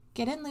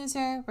Get in,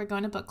 loser. We're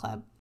going to book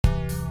club.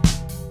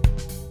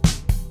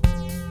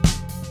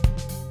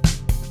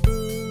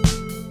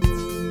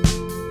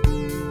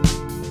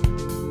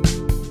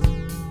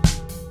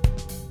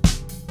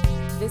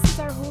 This is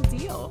our whole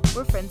deal.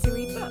 We're friends who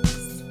read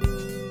books.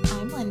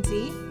 I'm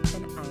Lindsay.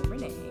 And I'm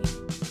Renee.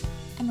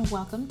 And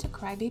welcome to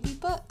Crybaby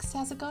Books.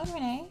 How's it going,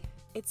 Renee?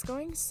 It's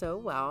going so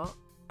well.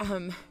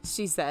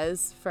 She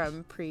says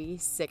from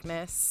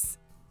pre-sickness.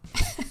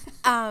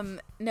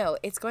 No,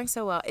 it's going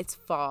so well. It's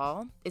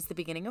fall. It's the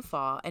beginning of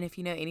fall. And if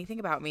you know anything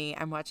about me,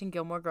 I'm watching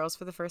Gilmore Girls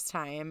for the first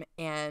time.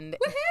 And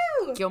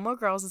Woohoo! Gilmore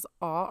Girls is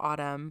all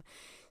autumn.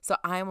 So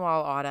I'm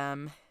all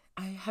autumn.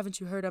 Haven't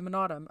you heard I'm an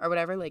autumn? Or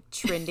whatever, like,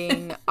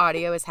 trending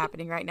audio is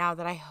happening right now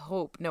that I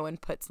hope no one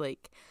puts,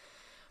 like,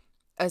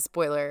 a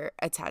spoiler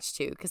attached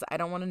to. Because I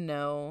don't want to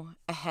know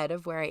ahead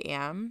of where I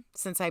am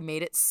since I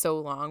made it so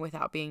long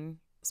without being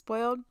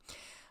spoiled.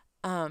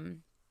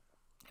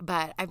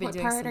 But I've been What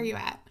doing part are you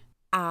at?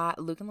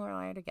 Luke and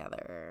Lorelai are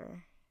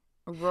together.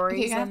 Rory's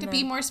Okay, you have to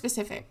be more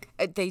specific.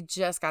 They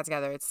just got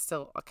together. It's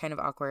still kind of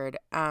awkward.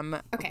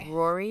 Okay.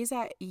 Rory's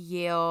at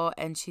Yale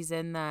and she's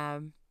in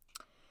the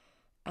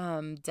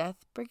Death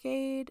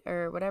Brigade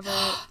or whatever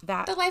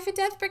that The Life of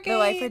Death Brigade. The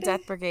Life of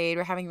Death Brigade.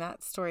 We're having that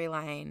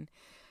storyline.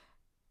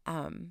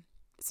 So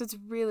it's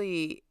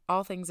really,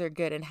 all things are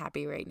good and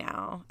happy right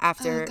now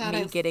after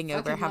me getting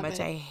over how much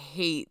I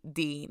hate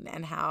Dean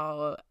and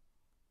how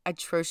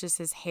atrocious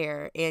his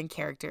hair and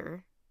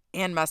character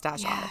and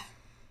mustache are.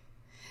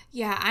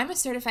 Yeah, I'm a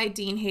certified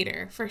Dean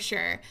hater for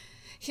sure.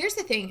 Here's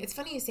the thing. It's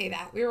funny you say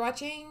that. We were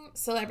watching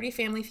Celebrity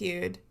Family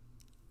Feud.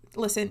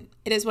 Listen,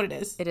 it is what it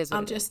is. It is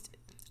what it is.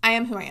 I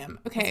am who I am.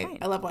 Okay.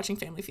 I love watching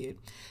Family Feud.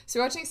 So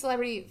we're watching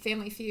Celebrity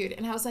Family Feud,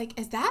 and I was like,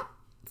 is that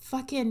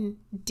fucking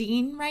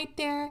Dean right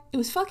there? It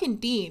was fucking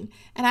Dean.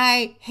 And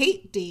I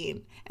hate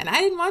Dean. And I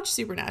didn't watch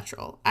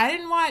Supernatural. I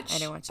didn't watch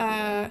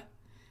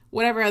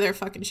whatever other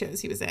fucking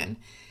shows he was in.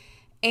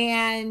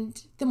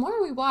 And the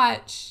more we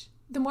watch,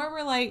 the more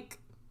we're like,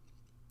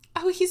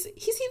 oh, he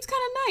seems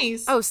kind of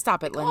nice. Oh,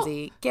 stop it,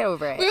 Lindsay. Get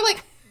over it. We were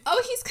like,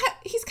 oh, he's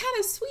kind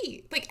of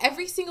sweet. Like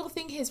every single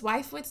thing his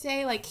wife would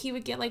say, like he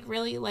would get like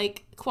really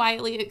like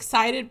quietly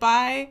excited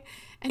by.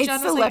 And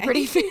John was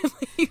Celebrity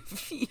Family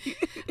Feud.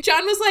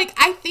 John was like,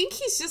 I think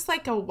he's just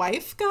like a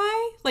wife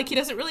guy. Like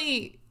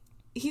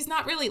he's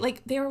not really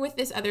like, they were with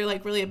this other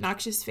like really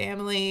obnoxious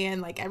family and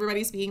like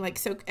everybody's being like,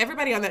 so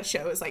everybody on that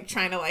show is like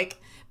trying to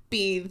like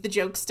be the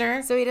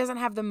jokester. So he doesn't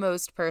have the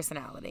most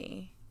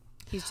personality.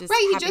 He's just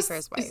happy for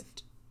his wife.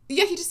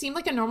 Yeah, he just seemed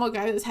like a normal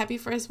guy that was happy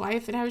for his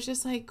wife. And I was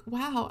just like,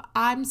 wow,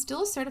 I'm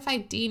still a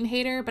certified Dean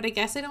hater, but I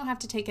guess I don't have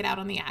to take it out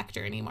on the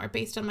actor anymore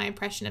based on my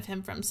impression of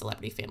him from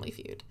Celebrity Family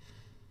Feud.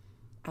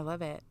 I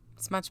love it.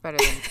 It's much better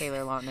than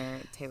Taylor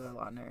Lautner.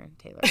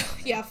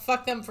 Yeah,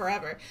 fuck them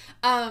forever.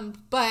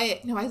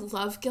 But no, I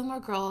love Gilmore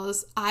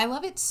Girls. I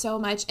love it so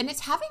much. And it's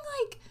having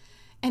like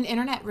an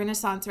internet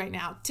renaissance right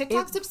now.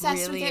 TikTok's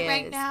obsessed with it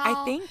right now.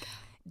 I think,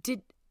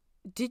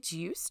 did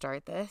you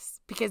start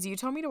this? Because you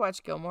told me to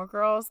watch Gilmore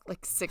Girls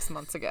like 6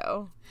 months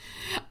ago.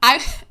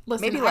 I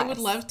would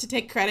love to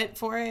take credit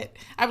for it.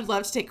 I would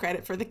love to take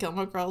credit for the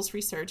Gilmore Girls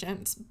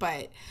resurgence.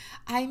 But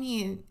I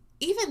mean,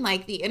 even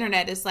like the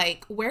internet is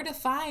like, where to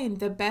find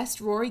the best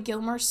Rory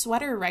Gilmore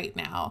sweater right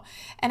now.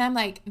 And I'm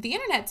like, the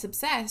internet's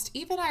obsessed.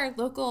 Even our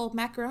local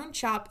macaron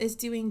shop is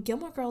doing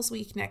Gilmore Girls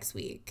week next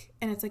week.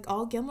 And it's like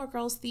all Gilmore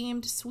Girls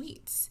themed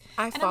sweets.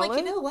 I'm like,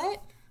 you know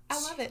what? I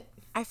love it.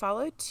 I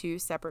follow 2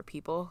 separate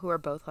people who are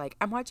both like,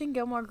 I'm watching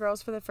Gilmore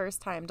Girls for the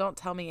first time. Don't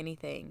tell me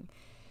anything.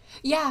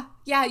 Yeah.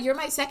 You're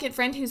my second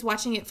friend who's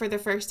watching it for the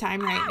first time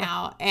right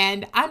now.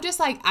 And I'm just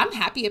like, I'm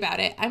happy about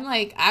it. I'm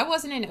like, I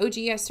wasn't an OG.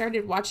 I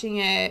started watching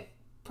it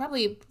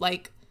probably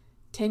like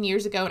 10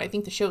 years ago. And I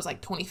think the show was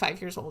like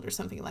 25 years old or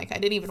something. Like I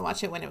didn't even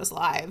watch it when it was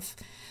live.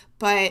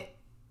 But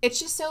it's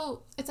just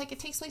so, it's like it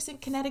takes place in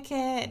Connecticut.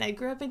 And I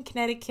grew up in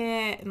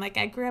Connecticut. And like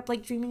I grew up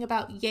like dreaming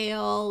about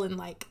Yale. And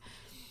like,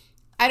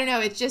 I don't know.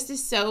 It just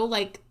is so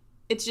like,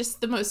 it's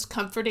just the most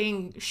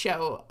comforting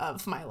show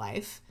of my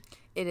life.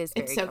 It is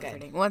very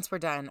comforting. Good. Once we're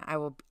done, I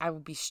will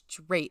be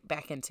straight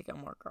back into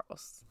Gilmore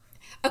Girls.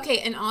 Okay,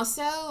 and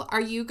also,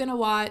 are you gonna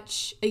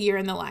watch A Year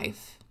in the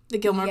Life, the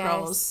Gilmore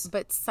Girls?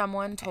 But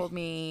someone told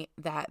me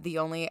that the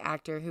only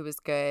actor who was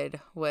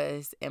good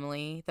was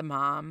Emily, the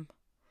mom.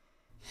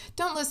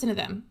 Don't listen to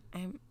them.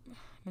 I'm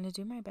gonna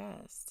do my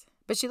best,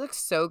 but she looks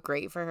so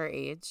great for her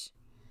age.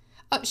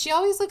 Oh, she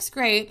always looks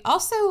great.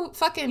 Also,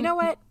 fucking. You know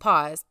what?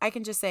 Pause. I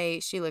can just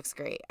say she looks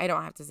great. I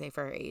don't have to say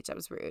for her age. That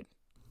was rude.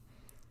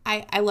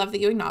 I love that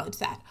you acknowledge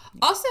that.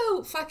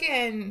 Also,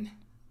 fucking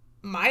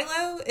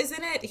Milo is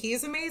in it.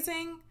 He's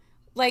amazing.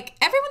 Like,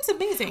 everyone's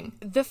amazing.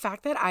 The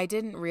fact that I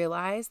didn't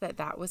realize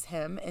that was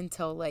him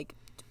until, like,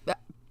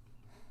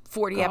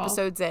 40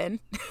 episodes in.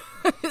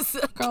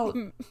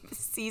 Girl.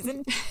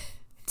 Season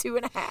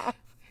 2.5.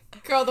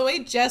 Girl, the way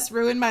Jess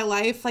ruined my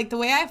life, like, the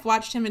way I've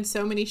watched him in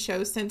so many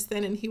shows since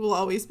then, and he will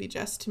always be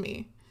Jess to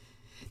me.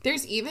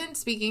 There's even,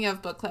 speaking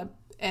of book club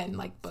and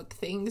like book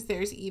things,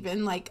 there's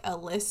even like a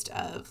list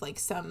of like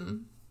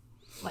some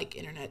like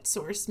internet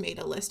source made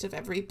a list of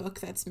every book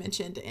that's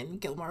mentioned in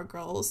Gilmore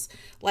Girls,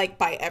 like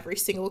by every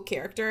single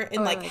character,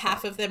 and like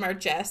half of them are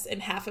Jess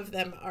and half of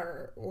them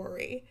are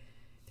Rory.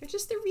 They're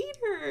just the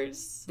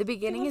readers. The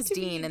beginning is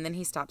Dean, and then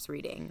he stops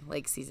reading,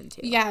 like season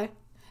 2. Yeah.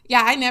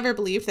 Yeah, I never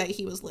believed that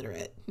he was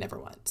literate. Never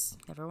once.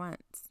 Never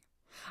once.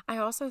 I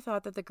also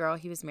thought that the girl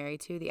he was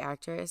married to, the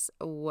actress,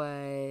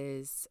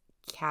 was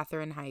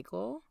Katherine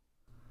Heigl.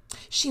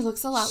 She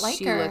looks a lot like her.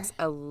 She looks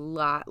a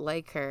lot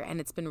like her,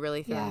 and it's been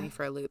really throwing me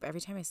for a loop.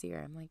 Every time I see her,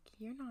 I'm like,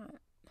 you're not,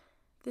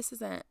 this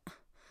isn't,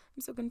 I'm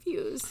so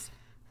confused.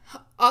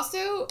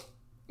 Also,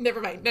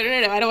 never mind. No.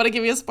 I don't want to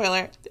give you a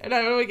spoiler.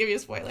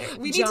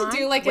 We need to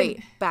do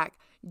like back.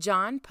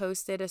 John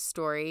posted a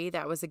story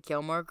that was a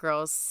Gilmore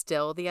Girls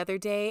still the other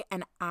day,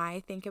 and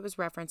I think it was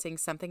referencing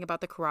something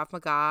about the Krav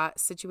Maga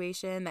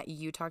situation that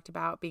you talked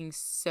about being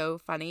so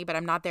funny, but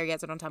I'm not there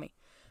yet, so don't tell me.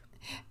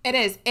 It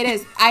is.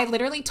 I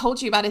literally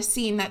told you about a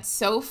scene that's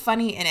so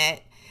funny in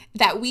it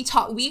that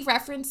we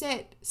reference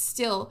it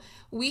still.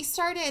 We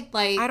started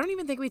like... I don't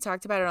even think we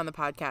talked about it on the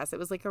podcast. It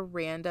was like a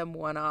random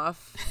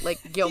one-off,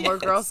 like Gilmore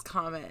Girls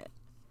comment.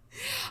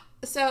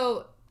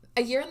 So...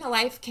 A Year in the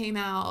Life came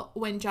out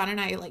when John and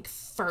I like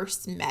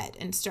first met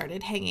and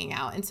started hanging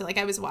out. And so like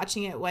I was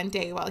watching it one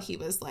day while he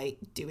was like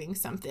doing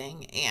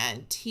something,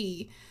 and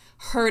he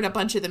heard a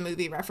bunch of the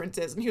movie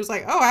references and he was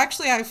like, oh,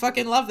 actually I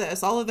fucking love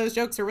this. All of those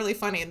jokes are really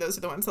funny. And those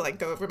are the ones that like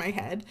go over my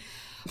head.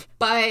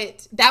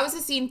 But that was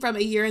a scene from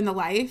A Year in the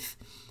Life,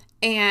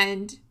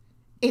 and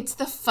it's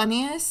the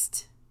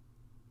funniest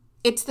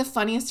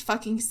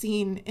fucking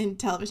scene in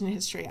television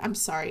history. I'm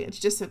sorry. It's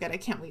just so good. I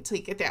can't wait till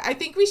you get there. I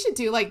think we should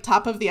do like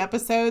top of the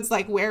episodes,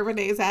 like where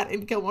Renee's at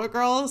in Gilmore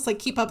Girls, like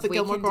keep up the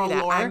Gilmore Girls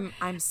lore.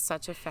 I'm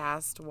such a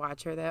fast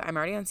watcher though. I'm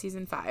already on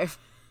season 5.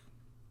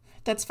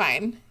 That's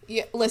fine.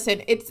 Yeah,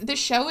 listen, the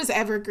show is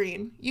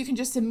evergreen. You can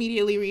just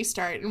immediately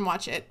restart and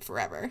watch it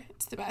forever.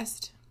 It's the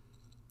best.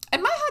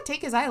 And my hot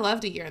take is I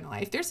loved A Year in the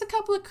Life. There's a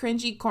couple of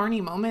cringy, corny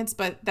moments,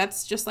 but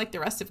that's just like the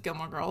rest of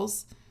Gilmore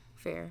Girls.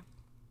 Fair.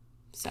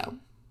 So...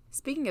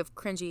 Speaking of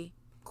cringy,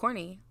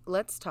 corny,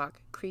 let's talk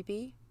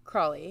creepy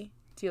crawly.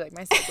 Do you like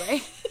my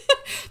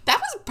segue? That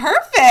was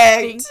perfect.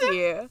 Thank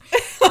you.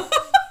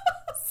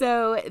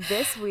 So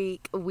this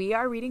week we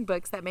are reading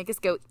books that make us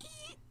go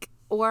eek,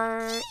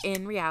 or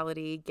in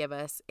reality give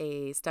us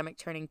a stomach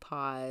turning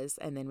pause,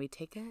 and then we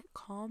take a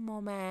calm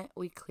moment,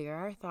 we clear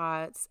our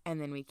thoughts, and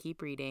then we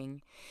keep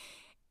reading.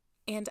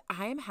 And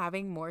I am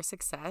having more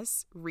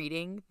success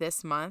reading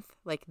this month,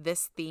 like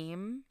this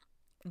theme,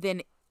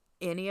 than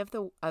any of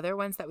the other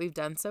ones that we've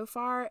done so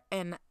far.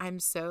 And I'm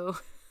such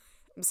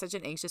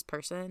an anxious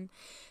person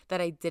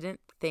that I didn't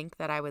think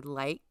that I would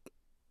like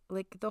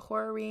the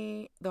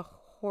horror-y,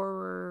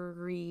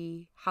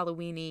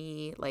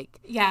 Halloween-y, like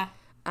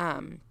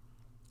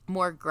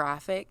more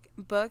graphic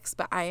books,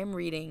 but I am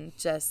reading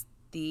just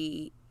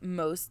the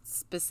most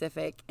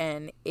specific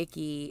and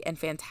icky and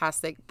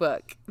fantastic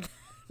book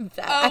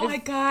that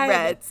I've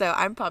read. So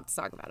I'm pumped to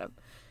talk about them.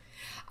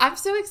 I'm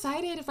so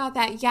excited about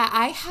that. Yeah,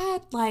 I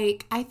had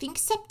I think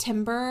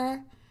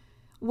September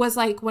was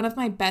like one of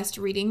my best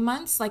reading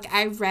months. Like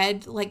I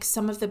read like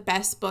some of the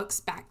best books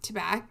back to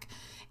back,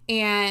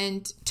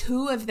 and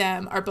 2 of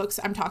them are books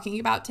I'm talking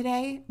about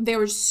today. They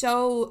were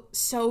so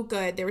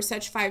good. They were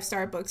such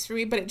 5-star books for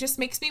me, but it just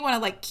makes me want to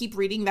like keep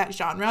reading that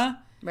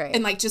genre. Right.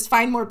 And like just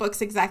find more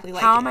books exactly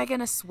like How am I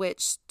going to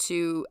switch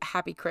to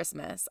Happy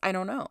Christmas? I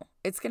don't know.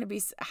 It's going to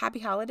be Happy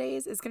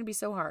Holidays. It's going to be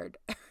so hard.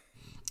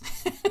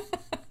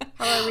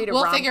 How do I read a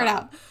We'll figure it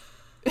out.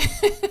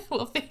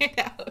 We'll figure it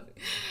out.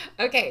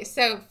 Okay,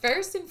 so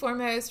first and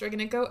foremost, we're going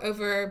to go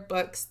over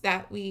books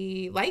that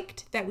we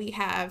liked, that we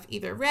have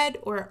either read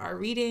or are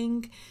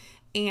reading.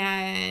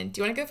 And do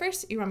you want to go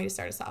first? Or you want me to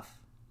start us off?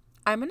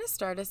 I'm going to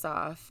start us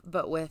off,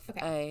 but with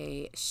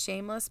a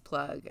shameless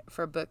plug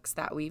for books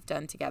that we've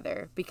done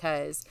together,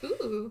 because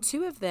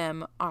 2 of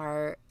them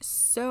are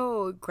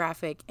so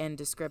graphic and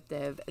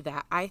descriptive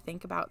that I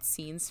think about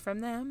scenes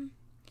from them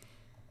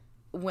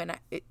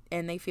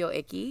and they feel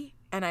icky,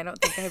 and I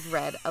don't think I've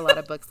read a lot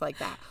of books like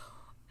that.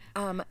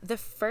 The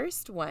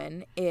first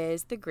one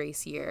is The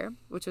Grace Year,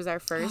 which was our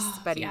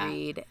first buddy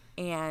read,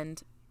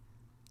 and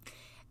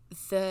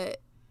the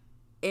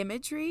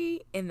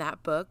imagery in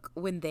that book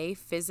when they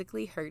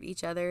physically hurt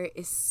each other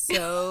is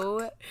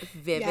so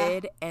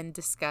vivid and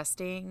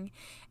disgusting,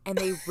 and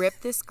they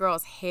rip this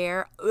girl's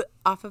hair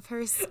off of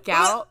her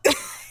scalp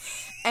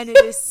and it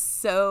is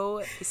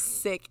so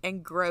sick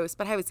and gross,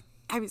 but I was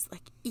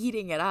like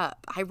eating it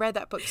up. I read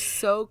that book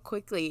so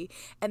quickly.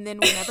 And then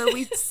whenever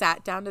we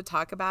sat down to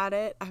talk about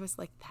it, I was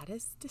like, that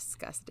is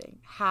disgusting.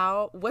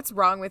 What's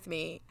wrong with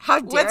me? How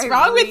dare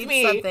I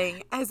read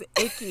something as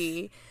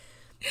icky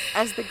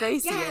as The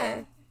Grace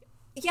Year?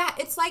 Yeah,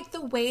 it's like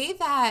the way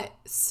that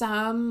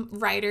some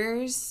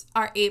writers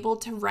are able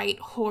to write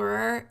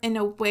horror in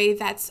a way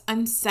that's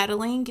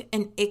unsettling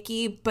and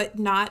icky, but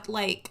not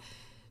like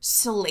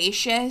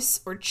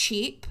salacious or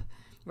cheap.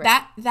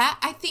 Right. That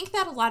I think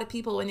that a lot of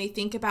people, when they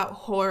think about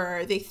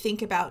horror, they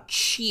think about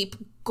cheap,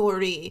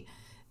 gory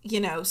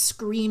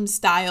Scream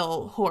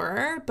style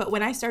horror. But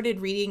when I started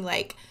reading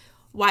like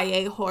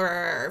YA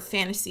horror or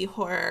fantasy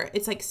horror,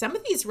 it's like some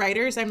of these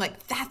writers, I'm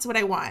like, that's what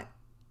I want.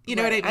 You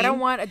know what I mean? I don't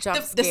want a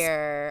jump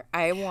scare.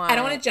 I don't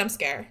want a jump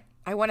scare.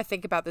 I want to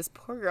think about this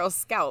poor girl's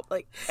scalp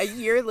like a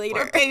year later.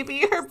 Poor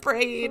baby, her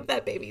braid.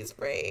 That baby's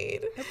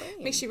braid.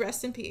 May she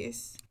rest in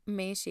peace.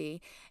 May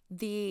she.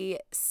 The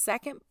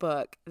second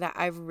book that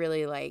I've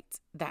really liked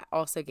that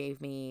also gave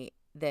me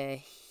the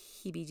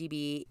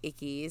heebie-jeebie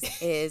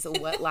ickies is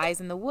What Lies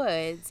in the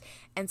Woods.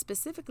 And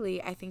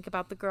specifically, I think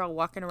about the girl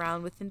walking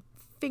around with a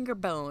finger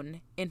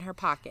bone in her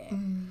pocket.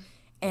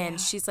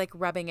 And she's like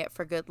rubbing it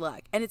for good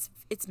luck. And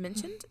it's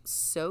mentioned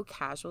so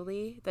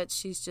casually that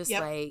she's just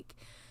like,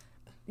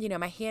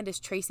 my hand is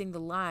tracing the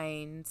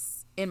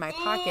lines in my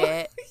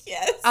pocket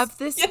of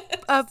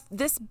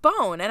this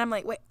bone. And I'm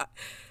like, wait,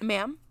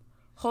 ma'am,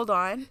 hold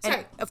on. Sorry,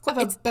 and of course,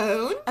 it's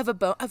bone? Of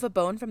a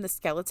bone from the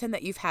skeleton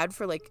that you've had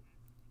for like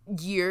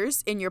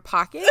years in your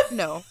pocket?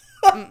 No.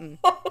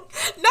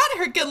 Not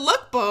her good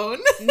luck bone.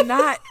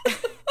 Not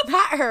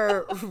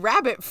her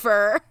rabbit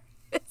fur.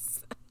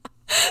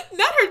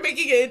 Not her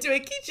making it into a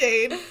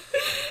keychain.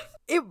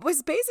 It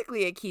was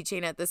basically a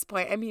keychain at this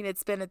point. I mean,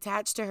 it's been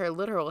attached to her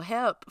literal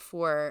hip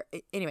for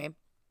anyway.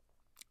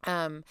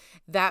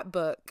 That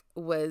book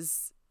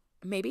was,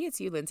 maybe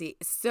it's you, Lindsay,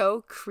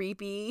 so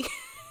creepy.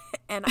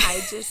 And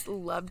I just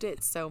loved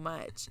it so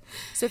much.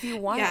 So if you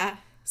want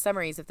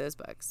summaries of those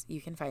books,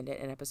 you can find it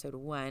in episode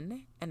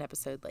 1 and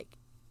episode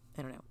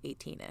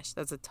 18-ish.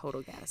 That's a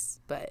total guess,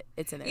 but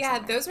it's in there. Yeah,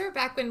 somewhere. Those were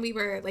back when we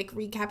were like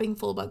recapping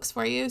full books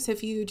for you. So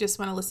if you just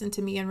want to listen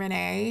to me and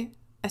Renee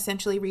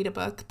essentially read a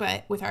book,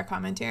 but with our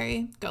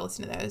commentary, go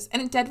listen to those.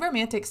 And Dead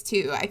Romantics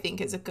too, I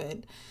think, is a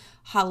good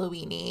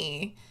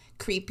Halloween-y,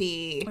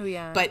 creepy,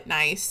 but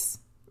nice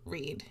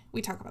read.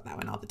 We talk about that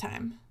one all the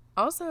time.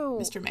 Also,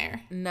 Mr.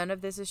 Mayor. None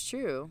of this is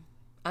true.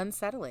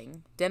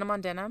 Unsettling. Denim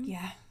on Denim.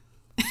 Yeah.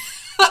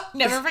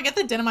 Never forget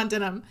the denim on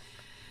denim.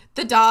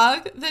 The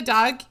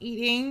dog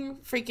eating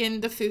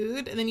freaking the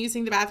food and then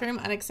using the bathroom,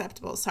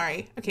 unacceptable.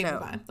 Sorry. Okay,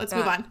 move on. Let's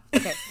move on.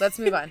 Okay, let's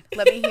move on.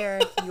 Let me hear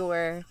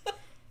your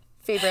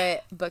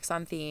favorite books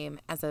on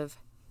theme as of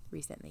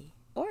recently.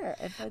 Or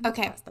if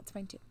past, that's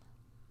fine too.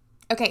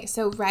 Okay,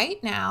 so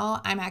right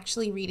now I'm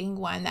actually reading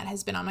one that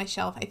has been on my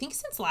shelf, I think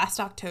since last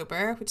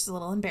October, which is a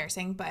little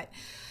embarrassing, but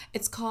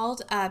it's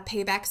called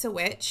Payback's a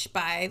Witch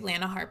by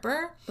Lana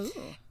Harper. Ooh.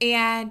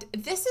 And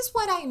this is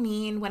what I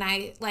mean when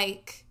I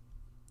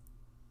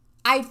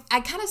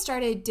kind of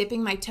started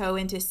dipping my toe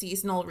into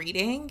seasonal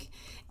reading,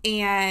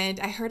 and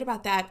I heard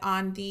about that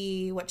on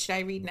the What Should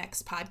I Read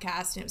Next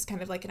podcast, and it was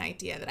kind of like an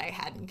idea that I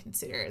hadn't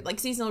considered, like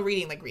seasonal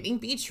reading, like reading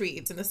beach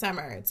reads in the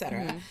summer,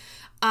 etc.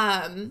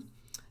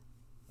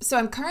 So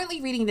I'm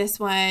currently reading this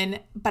one,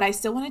 but I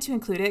still wanted to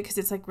include it because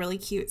it's like really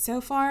cute so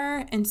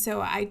far. And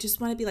so I just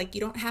want to be like,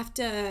 it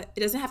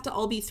doesn't have to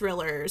all be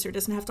thrillers or it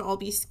doesn't have to all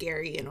be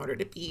scary in order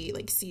to be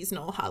like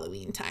seasonal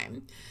Halloween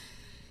time.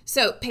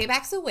 So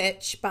Payback's a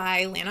Witch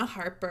by Lana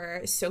Harper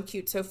is so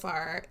cute so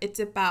far. It's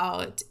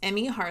about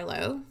Emmy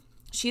Harlow.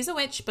 She's a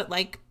witch, but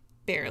like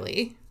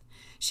barely.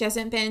 She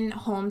hasn't been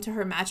home to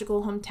her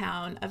magical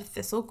hometown of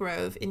Thistle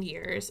Grove in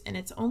years, and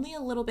it's only a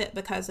little bit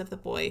because of the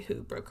boy who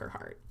broke her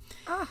heart.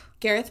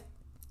 Gareth,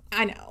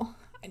 I know.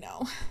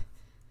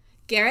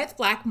 Gareth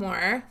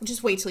Blackmore,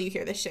 just wait till you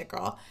hear this shit,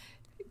 girl.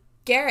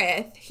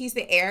 Gareth, he's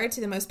the heir to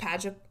the most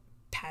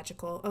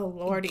pagical, oh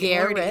lordy.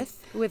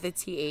 Gareth with a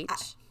TH.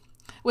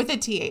 With a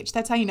TH.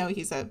 That's how you know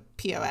he's a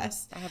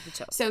POS. I have the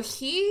chills. So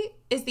he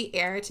is the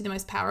heir to the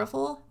most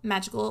powerful,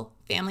 magical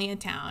family in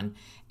town.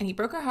 And he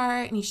broke her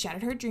heart and he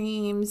shattered her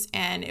dreams.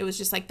 And it was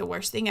just like the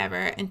worst thing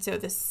ever. And so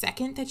the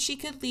second that she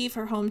could leave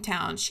her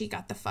hometown, she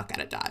got the fuck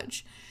out of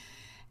Dodge.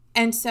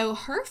 And so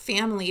her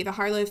family, the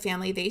Harlow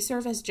family, they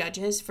serve as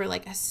judges for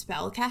like a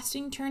spell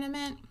casting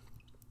tournament.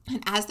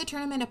 And as the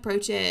tournament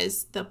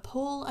approaches, the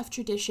pull of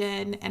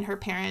tradition and her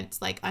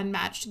parents' like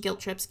unmatched guilt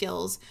trip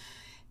skills,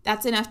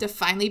 that's enough to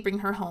finally bring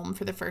her home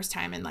for the first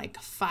time in like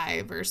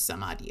 5 or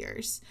some odd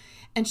years.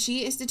 And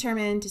she is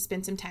determined to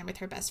spend some time with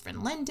her best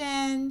friend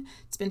Lyndon,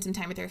 spend some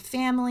time with her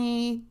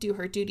family, do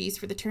her duties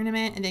for the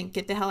tournament, and then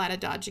get the hell out of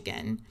Dodge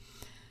again.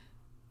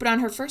 But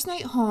on her first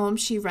night home,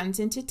 she runs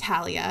into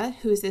Talia,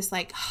 who is this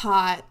like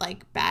hot,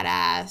 like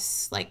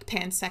badass, like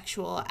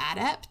pansexual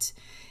adept.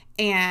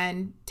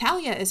 And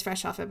Talia is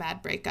fresh off a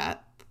bad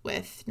breakup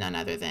with none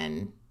other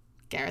than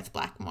Gareth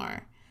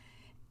Blackmore.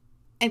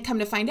 And come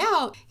to find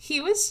out, he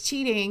was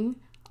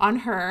cheating on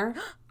her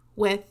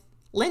with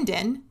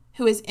Lyndon,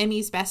 who is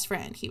Emmy's best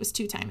friend. He was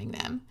two-timing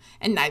them,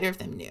 and neither of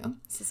them knew.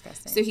 It's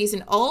disgusting. So he's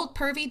an old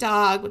pervy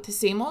dog with the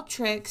same old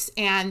tricks,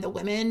 and the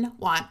women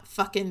want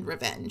fucking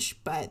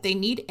revenge. But they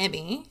need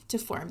Emmy to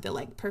form the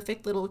like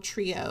perfect little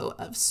trio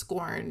of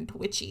scorned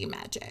witchy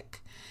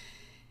magic.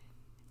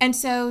 And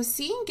so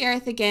seeing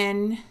Gareth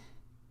again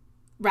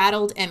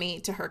rattled Emmy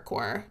to her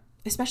core,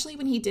 especially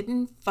when he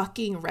didn't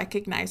fucking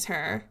recognize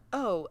her.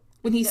 Oh,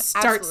 when he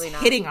starts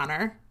hitting on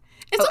her.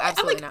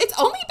 It's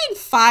only been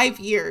 5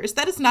 years.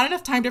 That is not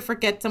enough time to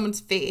forget someone's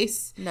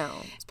face. No,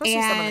 especially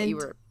someone that you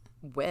were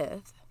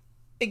with.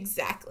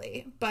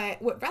 Exactly.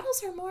 But what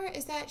rattles her more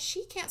is that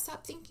she can't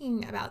stop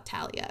thinking about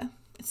Talia.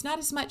 It's not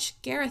as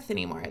much Gareth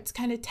anymore. It's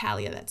kind of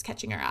Talia that's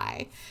catching her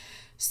eye.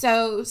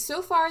 So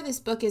far this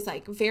book is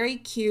like very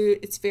cute.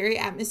 It's very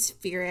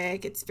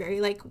atmospheric. It's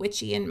very like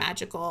witchy and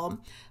magical.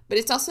 But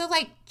it's also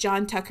like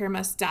John Tucker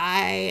Must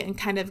Die and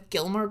kind of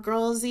Gilmore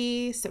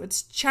Girls-y. So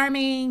it's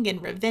charming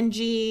and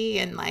revengey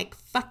and like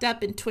fucked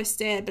up and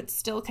twisted, but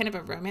still kind of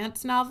a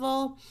romance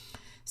novel.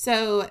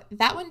 So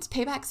that one's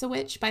Payback's a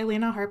Witch by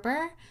Lana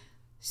Harper.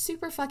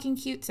 Super fucking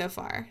cute so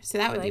far. So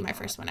that would be my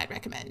first one I'd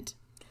recommend.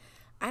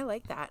 I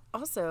like that.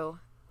 Also,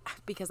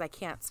 because I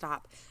can't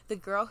stop, the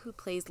girl who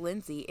plays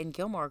Lindsay in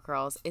Gilmore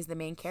Girls is the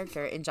main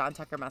character in John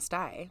Tucker Must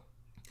Die.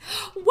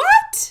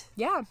 What?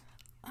 Yeah.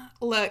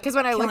 Look, because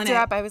when I looked her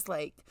up, I was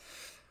like,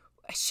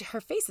 her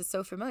face is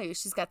so familiar.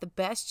 She's got the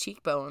best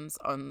cheekbones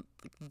on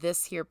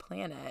this here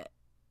planet.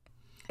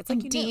 It's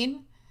like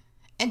Dean.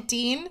 And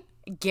Dean.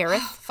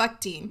 Gareth. Fuck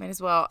Dean. Might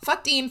as well.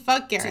 Fuck Dean.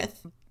 Fuck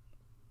Gareth.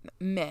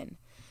 Men.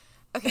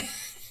 Okay.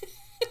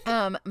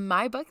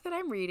 My book that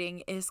I'm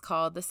reading is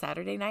called The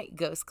Saturday Night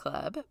Ghost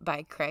Club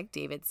by Craig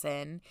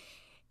Davidson.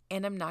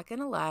 And I'm not going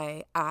to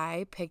lie,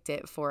 I picked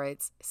it for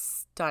its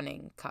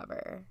stunning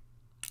cover.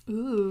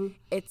 Ooh.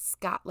 It's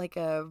got like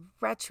a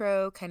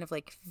retro kind of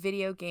like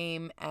video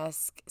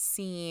game-esque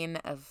scene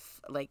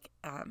of like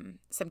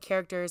some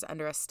characters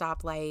under a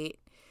stoplight,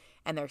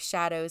 and there's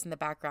shadows in the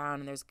background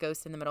and there's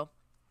ghosts in the middle.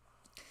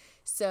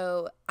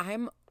 So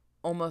I'm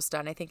almost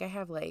done. I think I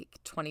have like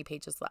 20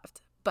 pages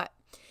left. But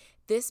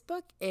this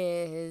book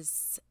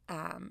is,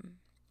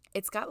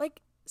 it's got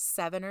like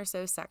 7 or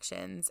so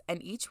sections,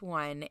 and each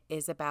one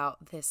is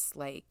about this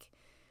like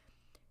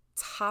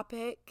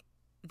topic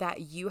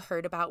that you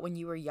heard about when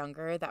you were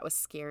younger that was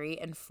scary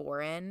and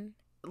foreign,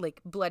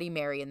 like Bloody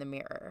Mary in the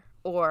mirror,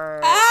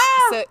 or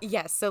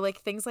so like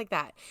things like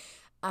that.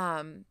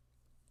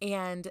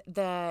 And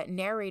the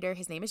narrator,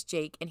 his name is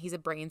Jake, and he's a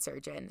brain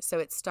surgeon. So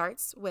it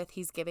starts with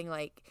he's giving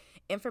like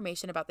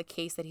information about the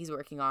case that he's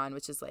working on,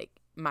 which is like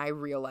my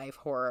real life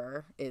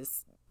horror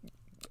is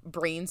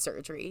brain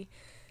surgery.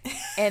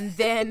 And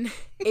then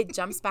it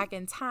jumps back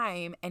in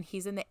time, and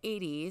he's in the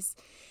 80s,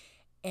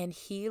 and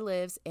he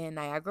lives in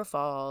Niagara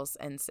Falls.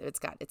 And so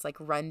it's like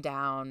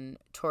rundown,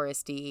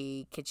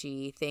 touristy,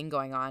 kitschy thing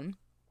going on.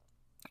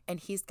 And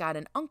he's got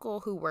an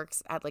uncle who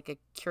works at like a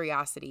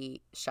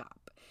curiosity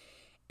shop.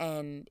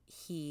 And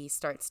he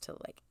starts to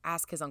like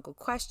ask his uncle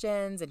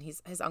questions, and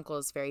his uncle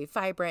is very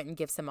vibrant and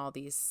gives him all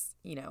these,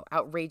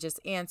 outrageous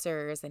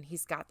answers. And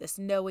he's got this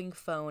knowing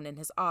phone in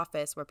his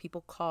office where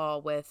people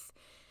call with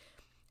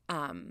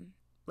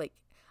like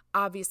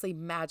obviously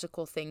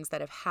magical things that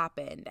have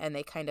happened, and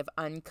they kind of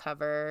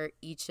uncover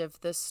each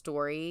of the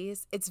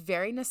stories. It's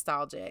very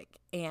nostalgic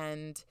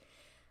and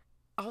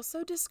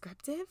also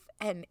descriptive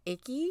and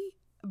icky,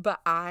 but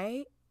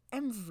I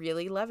am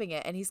really loving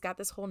it. And he's got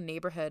this whole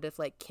neighborhood of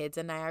like kids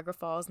in Niagara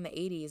Falls in the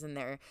 80s, and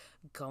they're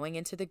going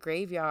into the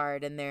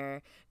graveyard, and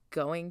they're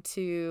going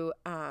to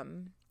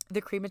the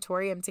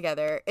crematorium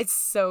together. It's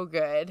so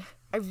good.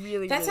 I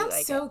really that really sounds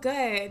like so it.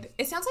 good.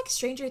 It sounds like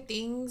Stranger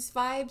Things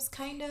vibes,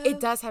 kind of.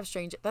 It does have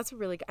that's a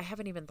really good, I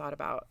haven't even thought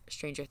about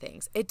Stranger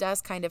Things. It does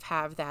kind of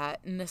have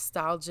that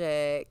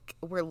nostalgic,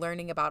 we're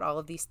learning about all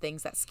of these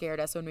things that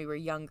scared us when we were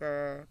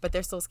younger, but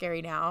they're still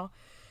scary now.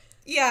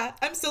 Yeah,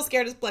 I'm still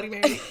scared as Bloody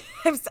Mary.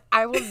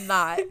 I will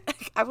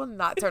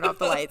not turn off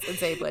the lights and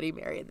say Bloody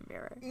Mary in the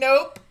mirror.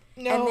 Nope.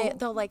 No. And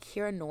they'll like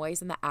hear a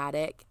noise in the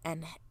attic,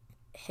 and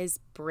his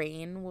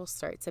brain will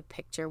start to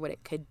picture what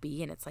it could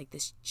be, and it's like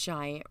this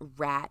giant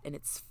rat, and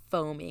it's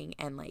foaming,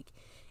 and like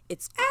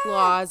its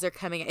claws are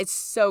coming. It's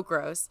so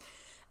gross.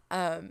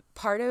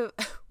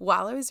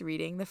 While I was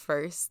reading the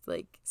first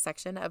like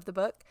section of the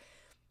book,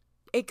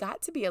 it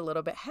got to be a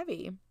little bit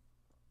heavy.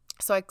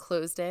 So I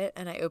closed it,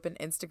 and I opened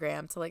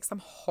Instagram to like some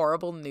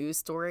horrible news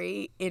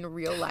story in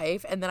real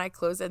life. And then I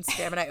closed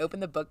Instagram, and I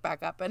opened the book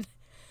back up, and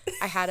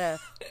I had a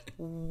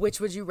which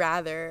would you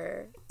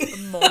rather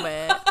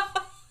moment.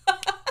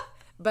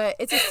 But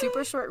it's a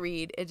super short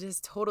read. It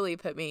just totally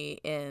put me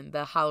in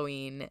the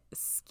Halloween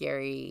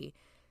scary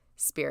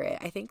spirit.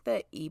 I think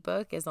the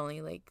ebook is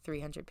only like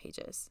 300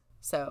 pages.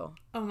 So.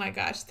 Oh my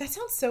gosh, that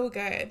sounds so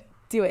good.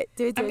 Do it.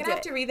 I'm going to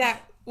have to read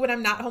that when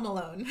I'm not home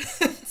alone.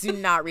 Do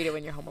not read it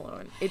when you're home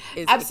alone. It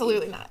is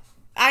absolutely icky. Not.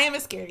 I am a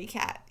scaredy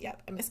cat.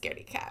 Yep, I'm a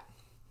scaredy cat.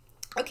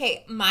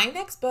 Okay, my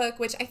next book,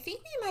 which I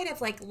think we might have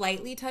like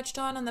lightly touched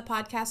on the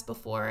podcast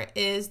before,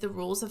 is The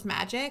Rules of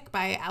Magic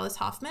by Alice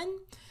Hoffman.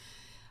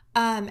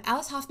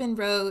 Alice Hoffman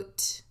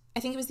wrote, I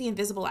think it was The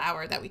Invisible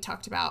Hour that we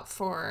talked about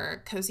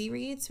for Cozy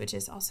Reads, which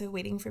is also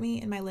waiting for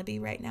me in my Libby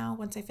right now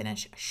once I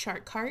finish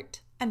Shark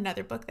Heart,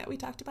 another book that we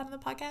talked about on the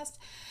podcast.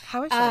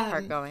 How is Shark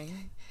Heart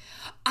going?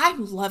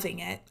 I'm loving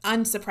it,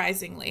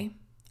 unsurprisingly.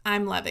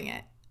 I'm loving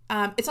it.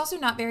 It's also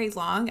not very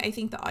long. I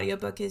think the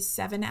audiobook is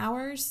 7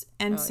 hours.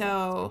 And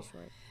I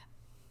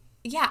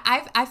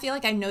feel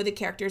like I know the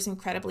characters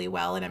incredibly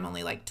well, and I'm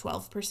only like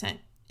 12%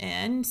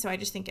 in. So I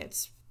just think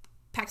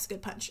packs a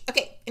good punch.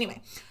 Okay,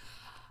 anyway.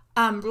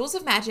 Rules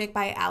of Magic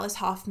by Alice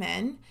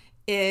Hoffman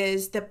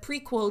is the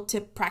prequel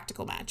to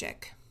Practical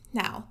Magic.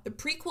 Now, the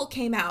prequel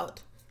came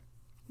out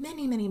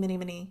many, many, many,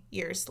 many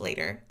years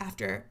later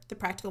after the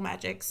Practical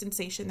Magic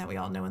sensation that we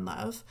all know and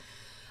love.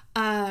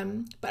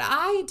 But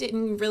I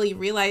didn't really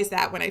realize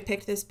that when I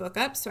picked this book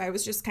up, so I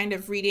was just kind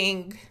of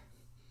reading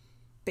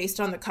based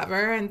on the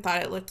cover and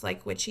thought it looked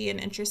like witchy and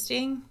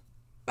interesting.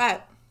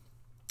 But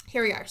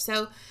here we are.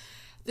 So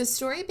the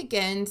story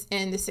begins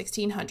in the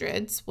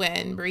 1600s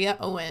when Maria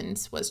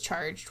Owens was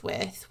charged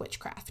with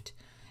witchcraft.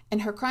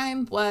 And her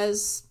crime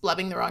was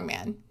loving the wrong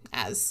man,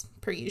 as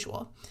per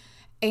usual.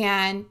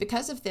 And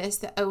because of this,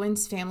 the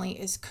Owens family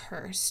is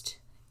cursed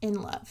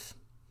in love.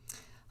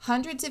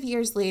 Hundreds of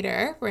years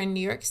later, we're in New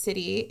York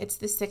City, it's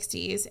the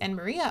 60s, and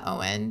Maria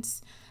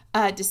Owens,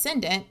 a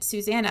descendant,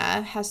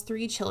 Susanna, has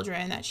 3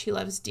 children that she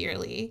loves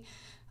dearly.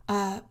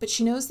 But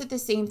she knows that the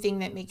same thing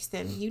that makes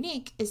them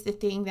unique is the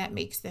thing that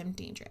makes them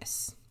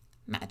dangerous: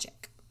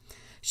 magic.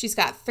 She's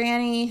got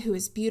Franny, who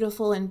is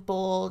beautiful and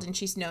bold, and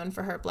she's known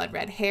for her blood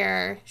red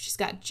hair. She's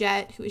got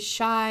Jet, who is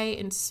shy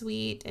and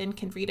sweet and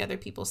can read other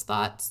people's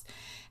thoughts.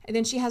 And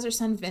then she has her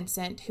son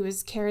Vincent, who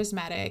is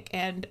charismatic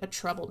and a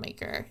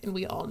troublemaker, and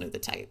we all know the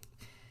type.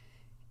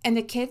 And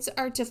the kids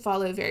are to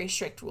follow very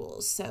strict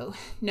rules. So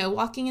no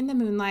walking in the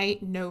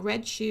moonlight, no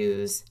red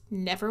shoes,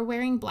 never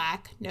wearing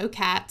black, no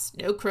cats,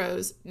 no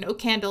crows, no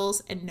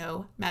candles, and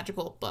no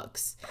magical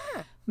books.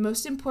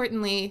 Most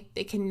importantly,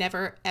 they can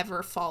never,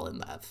 ever fall in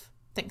love,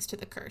 thanks to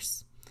the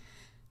curse.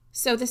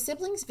 So the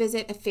siblings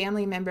visit a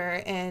family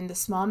member in the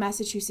small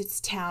Massachusetts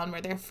town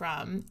where they're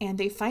from, and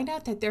they find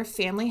out that their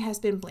family has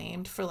been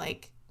blamed for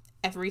like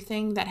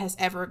everything that has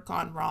ever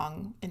gone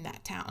wrong in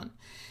that town.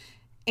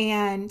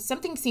 And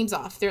something seems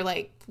off. They're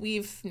like,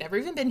 we've never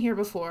even been here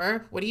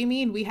before. What do you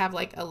mean we have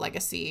like a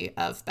legacy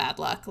of bad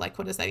luck? Like,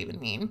 what does that even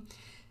mean?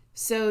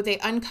 So they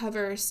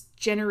uncover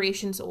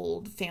generations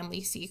old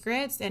family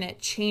secrets, and it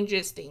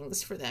changes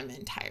things for them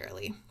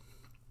entirely.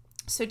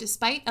 So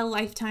despite a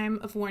lifetime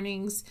of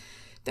warnings,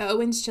 the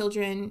Owens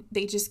children,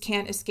 they just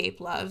can't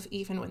escape love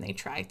even when they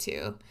try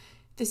to.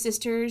 The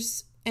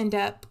sisters end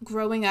up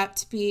growing up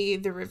to be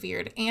the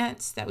revered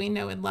aunts that we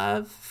know and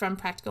love from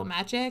Practical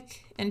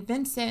Magic. And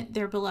Vincent,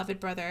 their beloved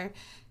brother,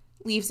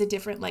 leaves a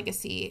different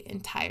legacy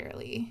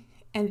entirely.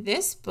 And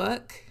this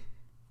book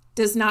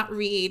does not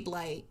read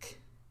like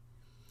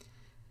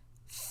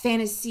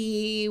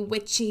fantasy,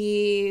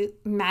 witchy,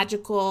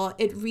 magical.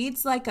 It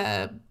reads like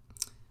a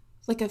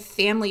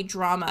family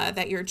drama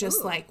that you're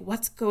just like,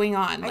 what's going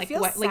on? Like, I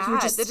feel what? sad. Like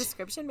you're just. The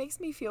description makes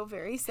me feel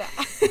very sad.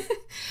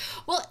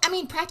 Well, I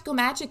mean, Practical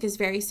Magic is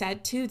very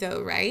sad too,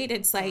 though, right?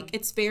 It's like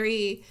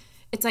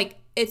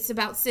it's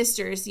about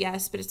sisters,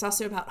 yes, but it's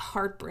also about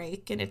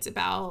heartbreak, and it's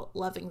about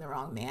loving the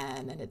wrong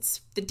man, and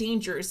it's the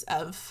dangers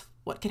of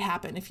what could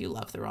happen if you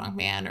love the wrong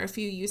man or if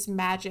you use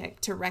magic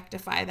to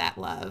rectify that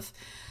love.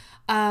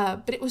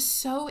 But it was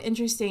so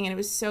interesting and it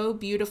was so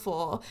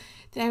beautiful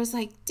that I was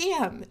like,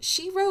 damn,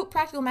 she wrote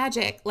Practical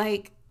Magic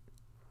like,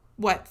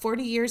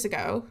 40 years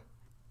ago?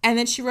 And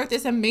then she wrote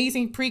this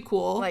amazing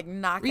prequel like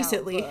knockout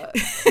recently. book.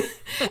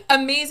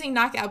 Amazing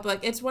knockout book.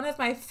 It's one of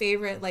my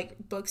favorite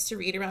like books to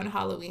read around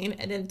Halloween,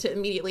 and then to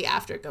immediately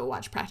after go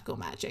watch Practical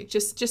Magic.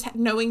 Just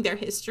knowing their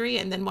history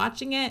and then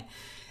watching it,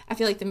 I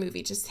feel like the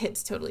movie just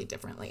hits totally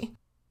differently.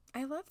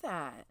 I love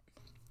that.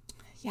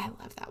 Yeah,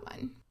 I love that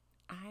one.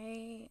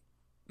 I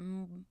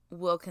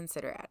will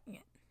consider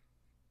adding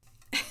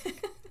it.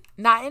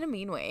 Not in a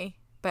mean way,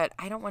 but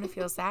I don't want to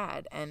feel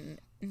sad, and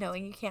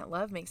knowing you can't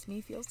love makes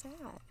me feel sad.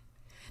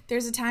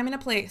 There's a time and a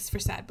place for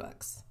sad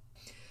books.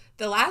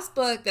 The last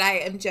book that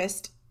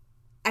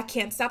I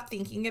can't stop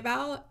thinking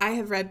about, I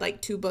have read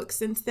like 2 books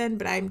since then,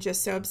 but I'm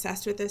just so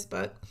obsessed with this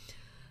book,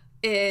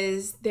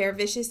 is Their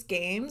Vicious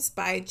Games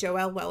by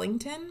Joelle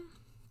Wellington.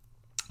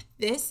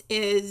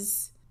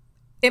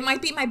 It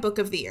might be my book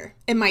of the year.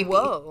 It might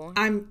Whoa.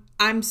 be.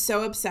 I'm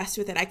so obsessed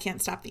with it, I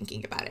can't stop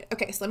thinking about it.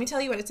 Okay, so let me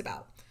tell you what it's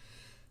about.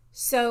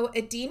 So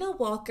Adina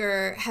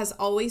Walker has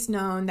always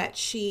known that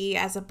she,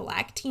 as a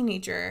Black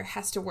teenager,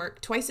 has to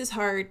work twice as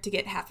hard to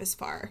get half as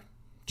far.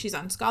 She's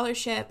on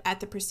scholarship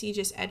at the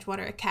prestigious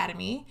Edgewater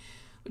Academy,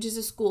 which is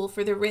a school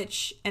for the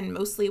rich and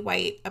mostly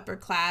white upper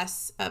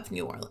class of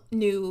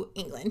New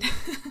England.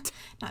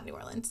 Not New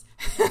Orleans.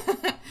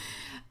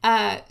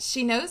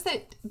 She knows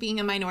that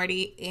being a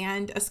minority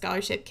and a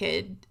scholarship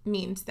kid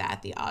means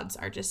that the odds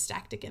are just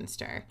stacked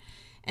against her.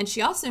 And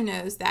she also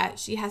knows that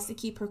she has to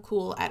keep her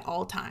cool at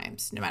all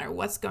times, no matter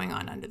what's going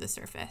on under the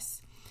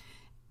surface.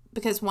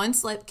 Because one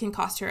slip can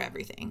cost her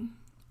everything.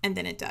 And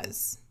then it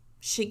does.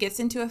 She gets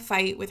into a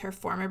fight with her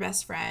former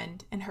best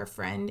friend, and her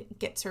friend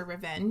gets her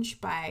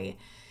revenge by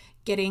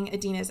getting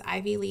Adina's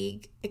Ivy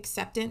League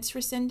acceptance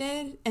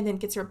rescinded, and then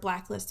gets her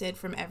blacklisted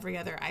from every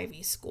other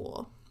Ivy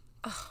school.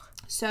 Oh,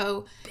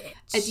 so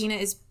bitch. Adina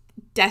is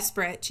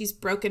desperate. She's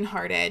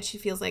brokenhearted. She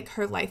feels like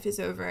her life is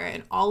over,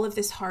 and all of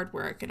this hard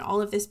work and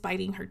all of this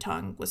biting her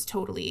tongue was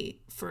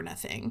totally for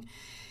nothing.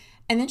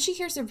 And then she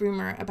hears a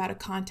rumor about a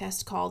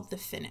contest called The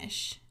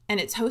Finish, and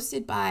it's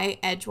hosted by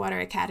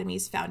Edgewater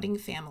Academy's founding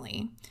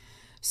family.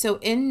 So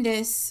in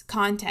this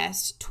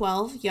contest,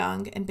 12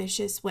 young,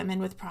 ambitious women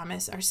with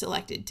promise are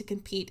selected to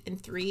compete in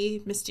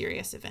 3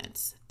 mysterious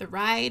events: the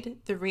Ride,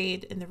 the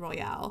Raid, and the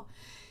Royale.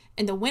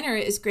 And the winner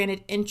is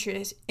granted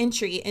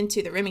entry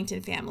into the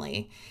Remington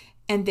family.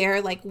 And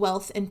their like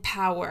wealth and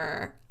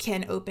power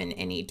can open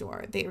any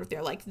door. They're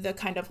like the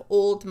kind of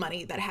old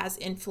money that has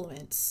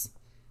influence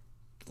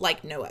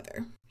like no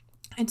other.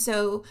 And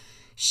so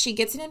she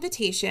gets an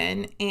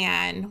invitation,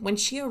 and when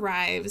she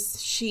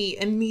arrives, she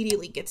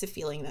immediately gets a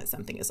feeling that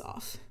something is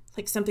off.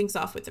 Like something's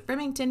off with the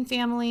Remington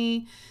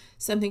family,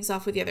 something's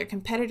off with the other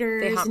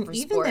competitors, They hunt and for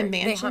even sport. the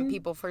mansion. They hunt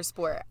people for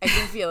sport. I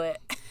can feel it.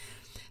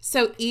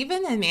 So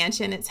even the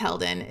mansion it's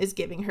held in is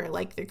giving her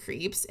like the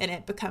creeps, and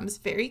it becomes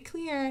very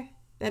clear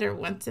that her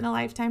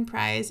once-in-a-lifetime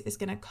prize is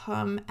going to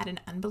come at an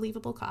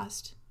unbelievable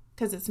cost.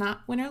 Because it's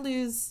not win or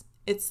lose,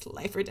 it's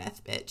life or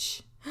death,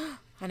 bitch.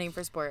 Hunting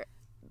for sport.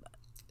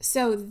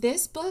 So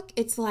this book,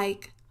 it's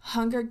like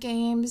Hunger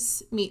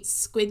Games meets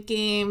Squid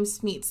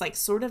Games meets like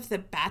sort of The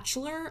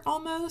Bachelor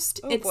almost.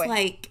 Oh, it's boy.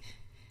 like,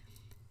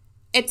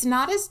 it's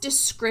not as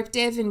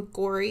descriptive and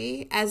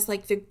gory as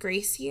like The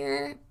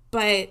Gracier,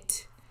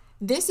 but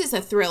this is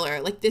a thriller.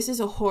 Like, this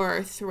is a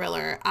horror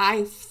thriller.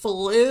 I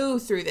flew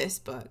through this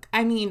book.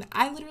 I mean,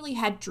 I literally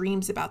had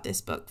dreams about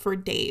this book for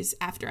days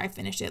after I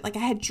finished it. Like,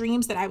 I had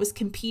dreams that I was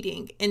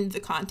competing in the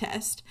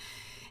contest.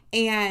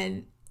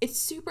 And it's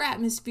super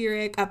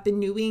atmospheric up in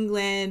New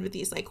England with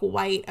these, like,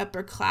 white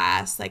upper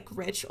class, like,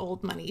 rich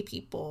old money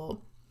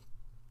people.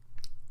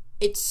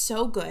 It's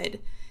so good.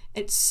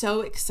 It's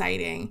so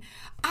exciting.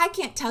 I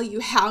can't tell you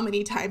how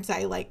many times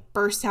I like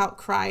burst out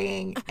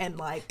crying and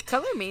like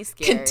Color me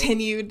scared.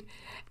 continued.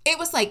 It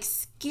was like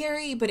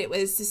scary, but it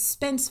was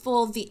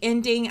suspenseful. The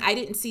ending, I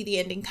didn't see the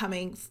ending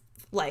coming.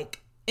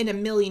 Like in a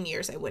million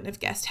years, I wouldn't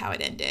have guessed how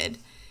it ended.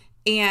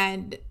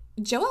 And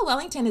Joelle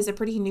Wellington is a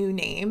pretty new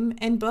name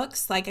in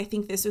books. Like, I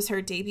think this was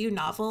her debut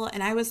novel.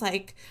 And I was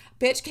like,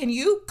 bitch, can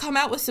you come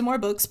out with some more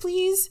books,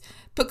 please?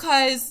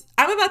 Because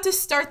I'm about to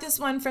start this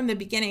one from the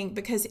beginning,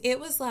 because it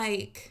was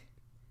like,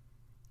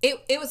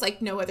 it was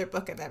like no other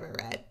book I've ever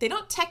read. They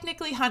don't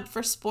technically hunt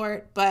for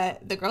sport,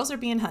 but the girls are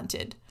being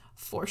hunted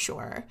for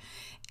sure.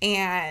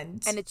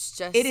 And it's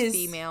just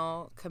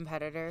female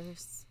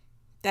competitors.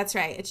 That's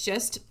right. It's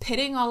just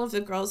pitting all of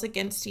the girls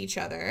against each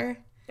other.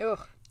 Ugh.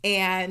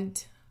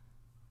 And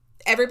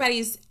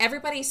everybody's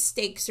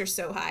stakes are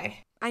so high.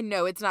 I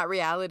know it's not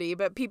reality,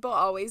 but people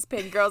always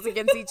pin girls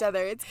against each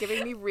other. It's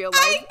giving me real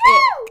life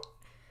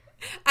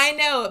I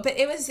know, but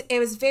it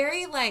was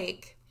very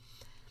like,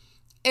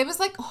 it was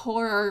like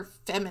horror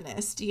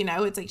feminist, you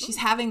know? It's like she's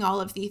having all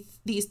of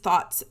these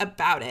thoughts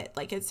about it.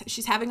 Like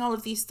she's having all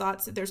of these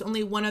thoughts that there's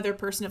only one other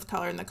person of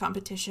color in the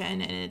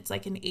competition, and it's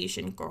like an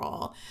Asian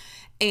girl.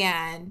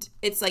 And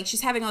it's like she's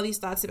having all these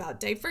thoughts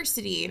about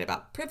diversity and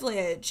about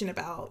privilege and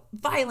about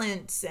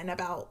violence and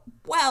about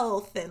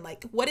wealth and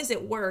like, what is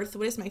it worth?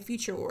 What is my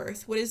future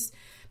worth? What is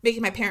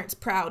making my parents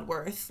proud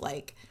worth?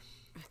 Like,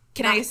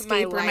 can I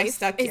escape or am I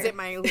stuck here? Is it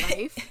my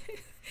life?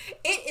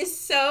 It is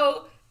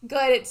so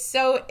good. It's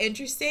so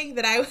interesting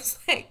that I was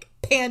like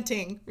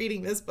panting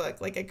reading this book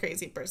like a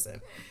crazy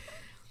person.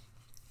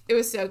 It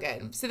was so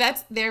good. So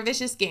that's Their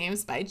Vicious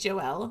Games by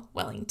Joelle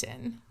Wellington.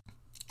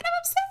 And I'm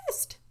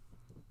obsessed.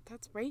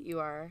 That's right, you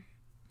are.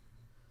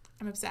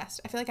 I'm obsessed.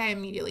 I feel like I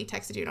immediately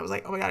texted you and I was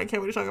like, oh my God, I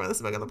can't wait to talk about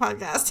this book on the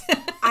podcast.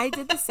 I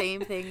did the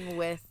same thing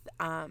with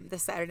the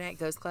Saturday Night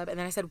Ghost Club. And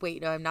then I said,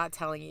 wait, no, I'm not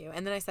telling you.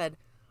 And then I said,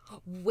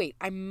 wait,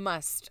 I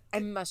must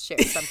share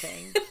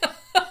something.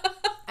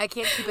 I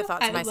can't keep a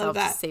thought to myself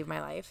to save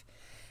my life.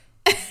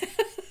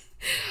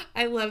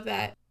 I love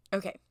that.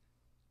 Okay.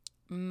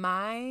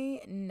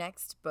 My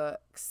next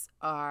books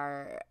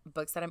are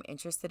books that I'm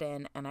interested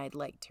in and I'd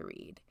like to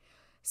read.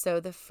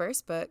 So the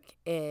first book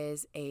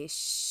is a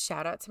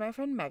shout out to my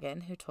friend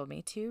Megan, who told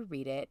me to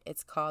read it.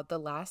 It's called The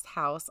Last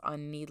House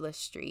on Needless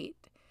Street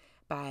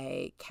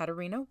by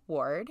Katarina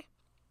Ward.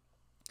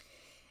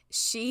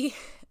 She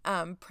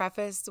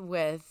prefaced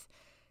with,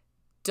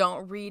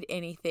 don't read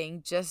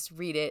anything, just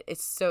read it.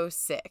 It's so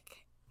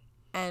sick.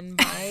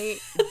 And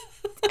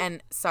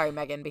and sorry,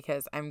 Megan,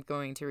 because I'm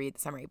going to read the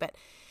summary, but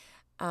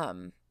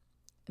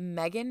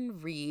Megan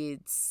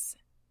reads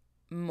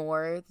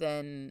more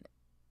than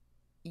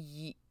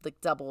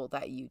like double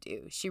that you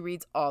do. She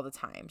reads all the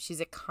time. She's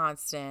a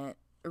constant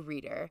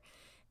reader.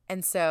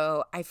 And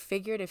so I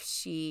figured if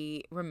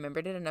she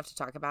remembered it enough to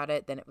talk about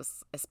it, then it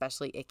was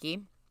especially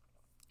icky.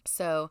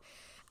 So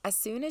as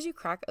soon as you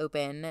crack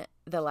open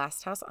The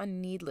Last House on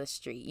Needless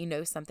Street, you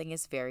know something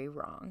is very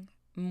wrong.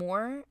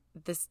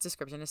 This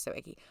description is so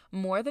icky.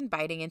 More than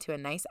biting into a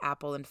nice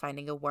apple and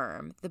finding a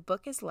worm, the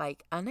book is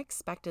like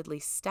unexpectedly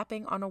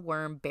stepping on a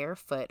worm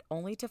barefoot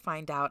only to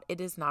find out it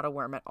is not a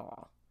worm at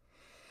all.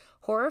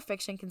 Horror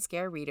fiction can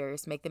scare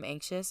readers, make them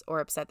anxious, or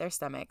upset their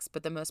stomachs,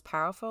 but the most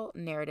powerful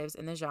narratives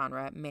in the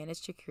genre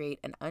manage to create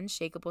an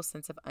unshakable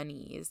sense of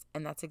unease,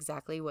 and that's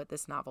exactly what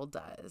this novel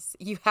does.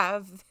 You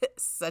have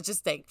such a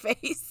stank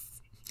face.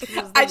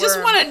 I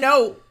just want to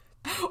know,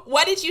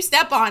 what did you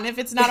step on if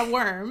it's not a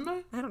worm?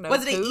 I don't know.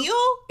 Was it an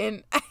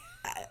eel?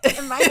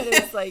 In my head,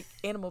 it was like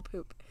animal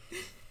poop.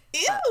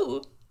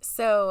 Ew.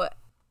 So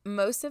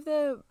most of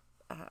the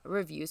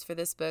reviews for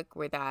this book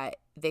were that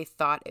they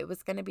thought it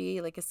was going to be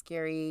like a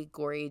scary,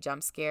 gory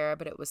jump scare,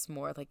 but it was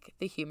more like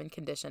the human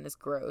condition is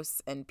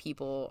gross and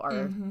people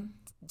are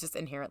just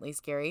inherently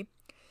scary.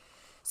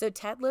 So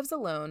Ted lives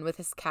alone with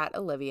his cat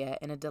Olivia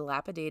in a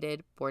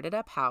dilapidated, boarded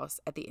up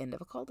house at the end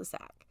of a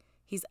cul-de-sac.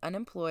 He's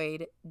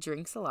unemployed,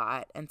 drinks a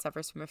lot, and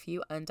suffers from a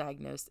few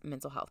undiagnosed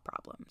mental health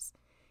problems.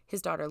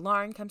 His daughter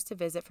Lauren comes to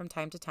visit from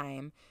time to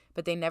time,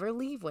 but they never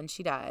leave when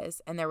she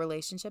does, and their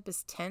relationship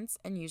is tense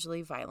and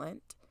usually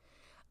violent.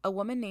 A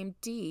woman named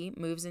Dee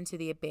moves into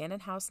the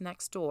abandoned house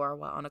next door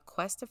while on a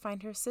quest to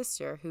find her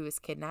sister who was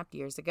kidnapped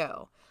years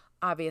ago.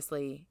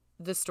 Obviously,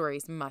 the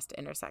stories must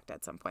intersect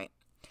at some point.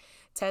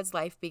 Ted's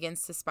life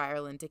begins to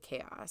spiral into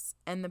chaos,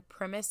 and the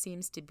premise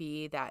seems to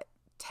be that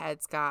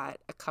Ted's got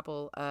a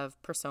couple of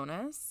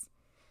personas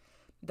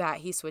that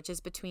he switches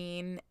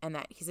between, and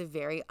that he's a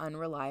very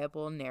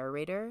unreliable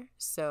narrator,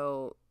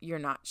 so you're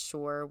not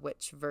sure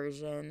which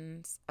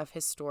versions of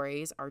his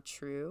stories are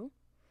true,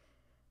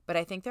 but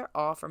I think they're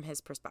all from his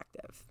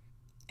perspective.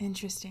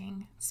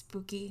 Interesting.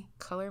 Spooky.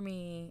 Color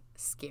me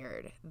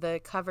scared.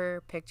 The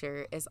cover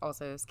picture is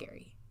also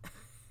scary.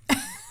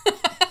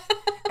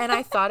 And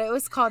I thought it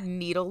was called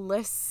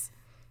Needleless,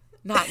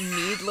 not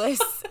Needless.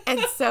 And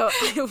so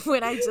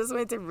when I just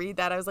went to read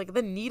that, I was like,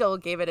 the needle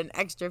gave it an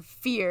extra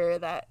fear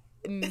that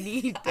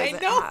need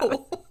doesn't have.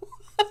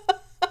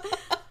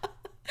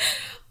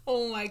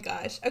 Oh my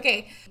gosh.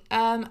 Okay. Do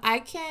you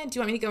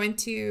want me to go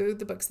into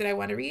the books that I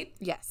want to read?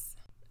 Yes.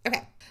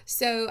 Okay.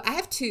 So I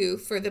have 2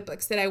 for the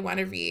books that I want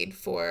to read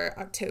for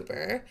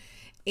October.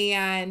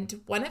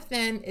 And one of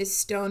them is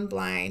Stone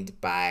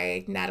Blind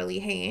by Natalie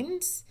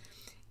Haynes.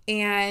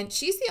 And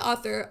she's the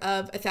author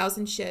of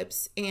 1,000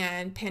 Ships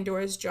and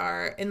Pandora's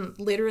Jar and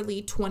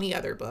literally 20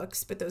 other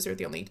books, but those are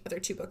the only other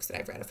 2 books that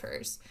I've read of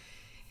hers.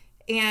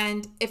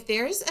 And if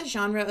there's a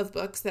genre of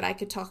books that I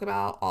could talk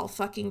about all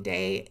fucking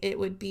day, it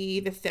would be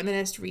the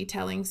feminist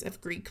retellings of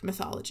Greek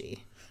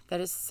mythology.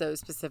 That is so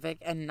specific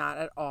and not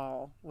at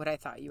all what I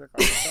thought you were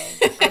going to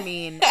say. I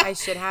mean, I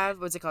should have,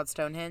 what's it called,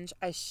 Stonehenge?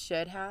 I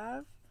should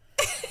have.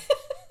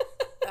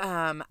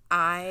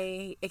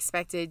 I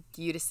expected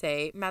you to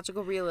say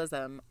magical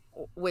realism,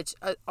 which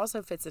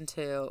also fits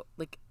into,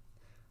 like,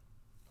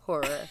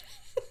 horror.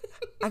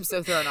 I'm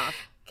so thrown off.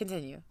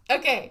 Continue.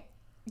 Okay,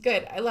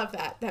 good. I love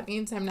that. That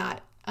means I'm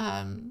not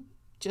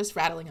just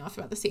rattling off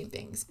about the same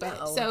things. But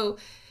no. So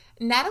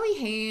Natalie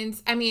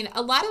Haynes, I mean,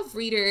 a lot of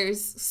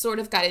readers sort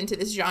of got into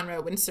this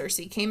genre when Circe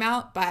came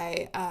out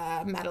by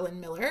Madeline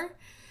Miller.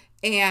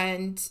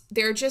 And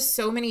there are just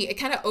so many, it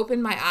kind of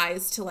opened my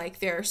eyes to, like,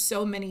 there's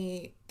so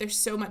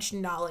much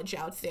knowledge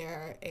out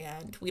there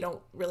and we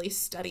don't really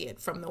study it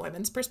from the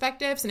women's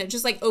perspectives. And it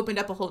just, like, opened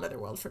up a whole other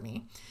world for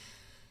me.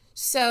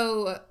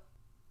 So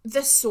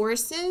the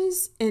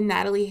sources in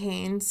Natalie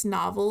Haynes'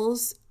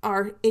 novels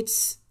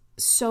it's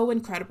so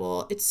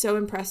incredible. It's so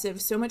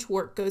impressive. So much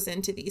work goes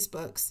into these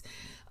books.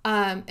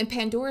 And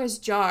Pandora's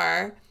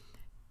Jar,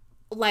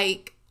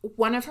 like,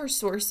 one of her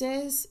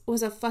sources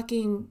was a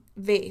fucking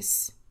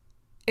vase.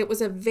 It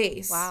was a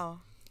vase. Wow.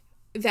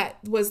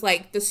 That was,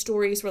 like, the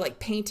stories were, like,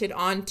 painted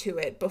onto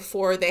it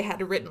before they had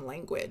a written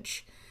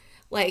language.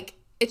 Like,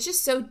 it's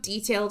just so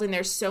detailed and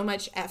there's so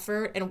much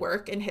effort and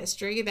work and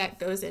history that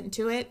goes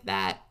into it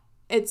that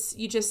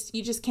you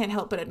just can't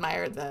help but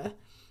admire the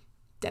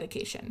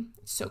dedication.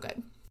 It's so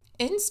good.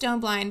 In Stone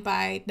Blind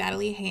by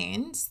Natalie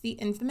Haynes, the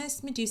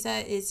infamous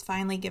Medusa is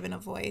finally given a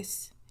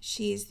voice.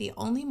 She's the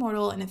only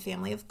mortal in a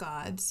family of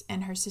gods,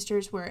 and her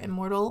sisters were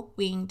immortal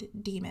winged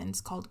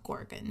demons called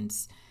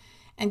Gorgons.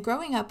 And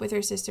growing up with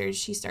her sisters,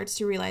 she starts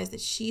to realize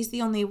that she's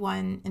the only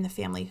one in the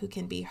family who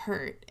can be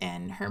hurt,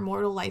 and her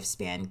mortal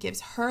lifespan gives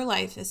her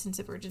life a sense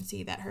of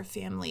urgency that her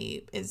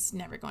family is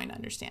never going to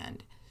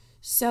understand.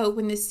 So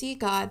when the sea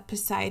god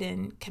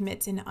Poseidon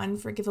commits an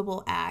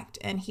unforgivable act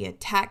and he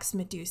attacks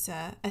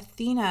Medusa,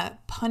 Athena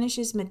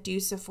punishes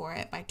Medusa for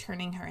it by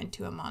turning her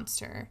into a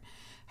monster.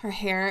 Her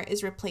hair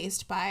is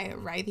replaced by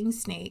writhing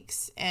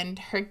snakes, and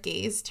her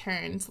gaze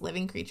turns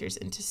living creatures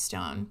into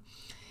stone.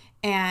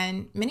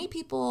 And many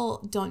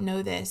people don't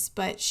know this,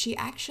 but she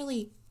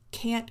actually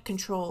can't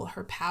control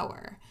her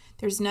power.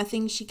 There's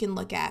nothing she can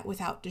look at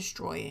without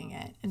destroying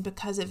it. And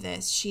because of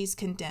this, she's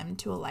condemned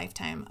to a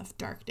lifetime of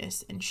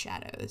darkness and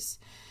shadows.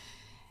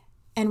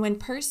 And when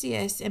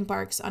Perseus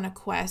embarks on a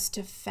quest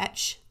to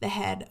fetch the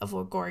head of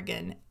a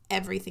Gorgon,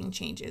 everything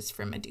changes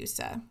for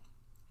Medusa.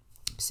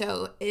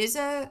 So it is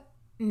a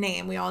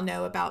name we all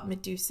know about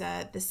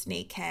Medusa, the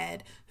snake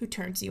head who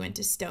turns you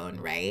into stone,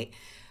 right?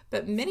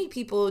 But many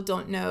people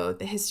don't know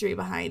the history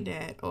behind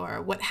it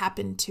or what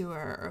happened to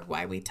her or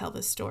why we tell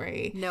the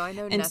story. No, I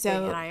know nothing,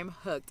 and I am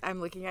hooked.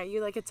 I'm looking at you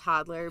like a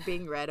toddler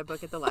being read a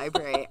book at the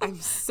library. I'm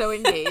so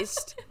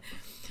engaged.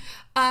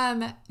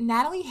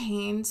 Natalie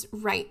Haynes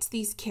writes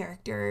these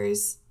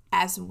characters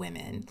as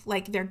women.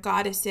 Like, they're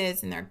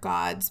goddesses and they're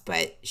gods,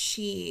 but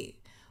she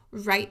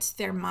writes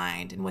their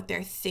mind and what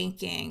they're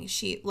thinking.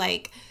 She,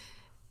 like,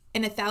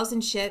 in A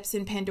Thousand Ships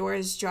and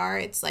Pandora's Jar,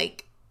 it's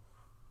like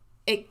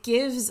it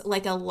gives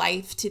like a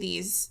life to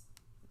these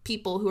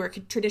people who are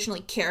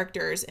traditionally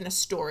characters in a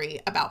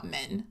story about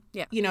men.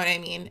 Yeah. You know what I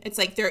mean? It's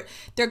like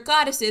they're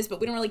goddesses, but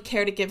we don't really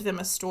care to give them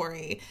a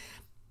story.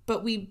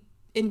 But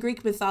in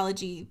Greek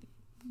mythology,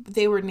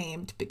 they were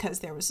named because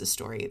there was a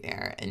story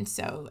there. And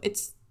so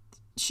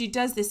she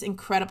does this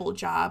incredible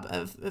job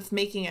of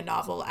making a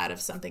novel out of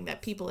something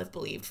that people have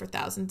believed for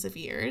thousands of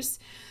years.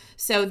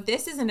 So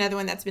this is another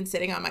one that's been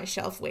sitting on my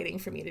shelf waiting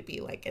for me to be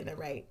like in the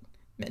right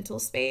mental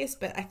space.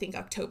 But I think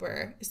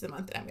October is the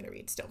month that I'm going to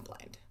read Stone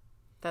Blind.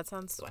 That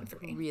sounds the one for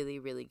me. Really,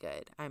 really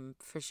good. I'm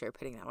for sure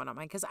putting that one on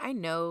mine because I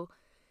know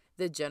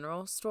the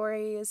general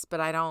stories,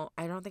 but I don't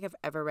think I've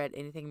ever read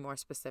anything more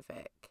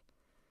specific.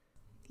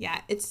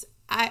 Yeah,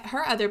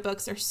 her other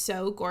books are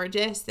so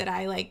gorgeous that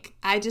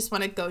I just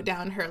want to go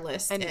down her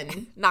list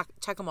and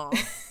check them all.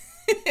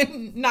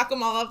 and knock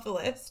them all off the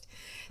list.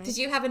 Right. Did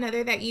you have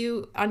another that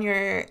you on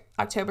your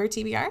October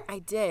TBR? I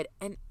did,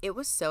 and it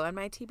was so on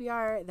my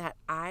TBR that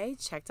I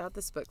checked out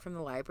this book from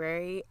the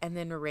library and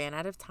then ran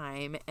out of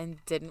time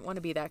and didn't want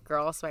to be that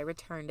girl, so I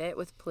returned it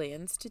with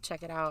plans to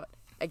check it out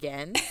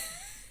again.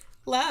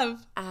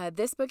 Love.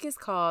 This book is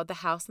called The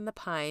House in the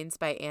Pines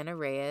by Anna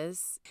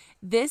Reyes.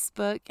 This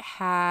book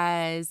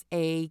has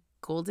a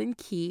golden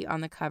key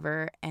on the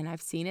cover, and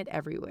I've seen it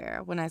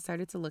everywhere. When I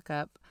started to look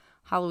up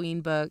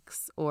Halloween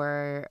books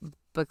or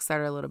books that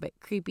are a little bit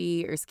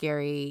creepy or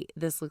scary,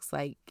 this looks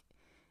like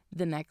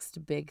the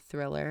next big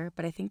thriller,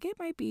 but I think it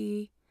might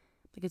be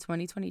like a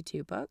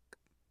 2022 book.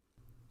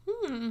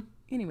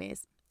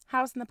 Anyways,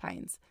 House in the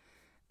Pines.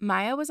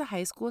 Maya was a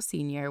high school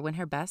senior when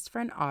her best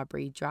friend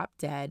Aubrey dropped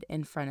dead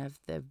in front of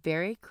the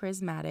very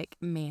charismatic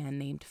man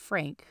named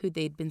Frank, who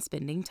they'd been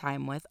spending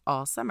time with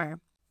all summer.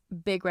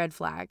 Big red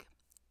flag.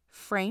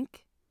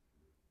 Frank,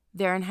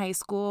 they're in high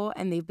school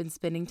and they've been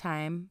spending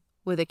time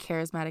with a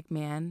charismatic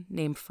man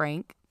named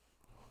Frank.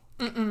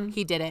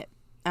 He did it.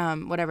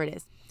 Whatever it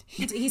is.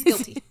 He's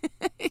guilty.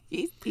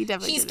 he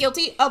definitely He's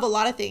guilty of a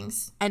lot of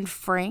things. And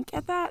Frank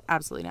at that?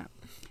 Absolutely not.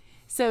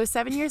 So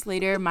 7 years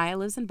later, Maya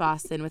lives in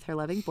Boston with her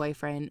loving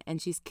boyfriend, and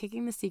she's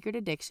kicking the secret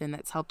addiction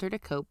that's helped her to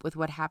cope with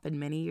what happened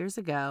many years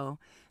ago,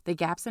 the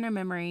gaps in her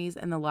memories,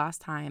 and the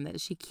lost time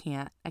that she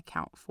can't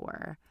account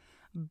for.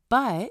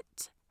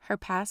 But her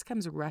past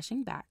comes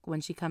rushing back when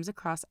she comes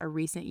across a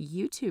recent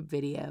YouTube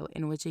video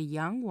in which a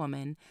young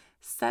woman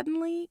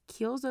suddenly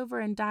keels over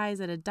and dies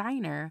at a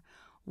diner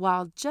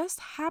while just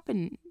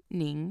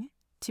happening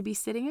to be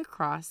sitting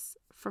across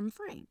from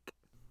Frank.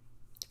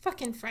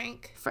 Fucking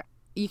Frank.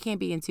 You can't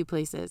be in two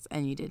places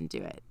and you didn't do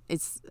it.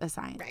 It's a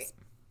science.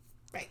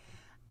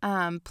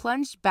 Right.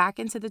 Plunged back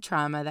into the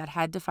trauma that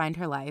had defined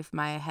her life,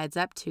 Maya heads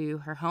up to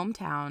her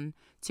hometown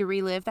to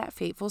relive that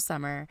fateful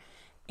summer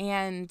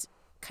and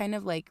kind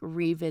of like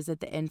revisit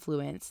the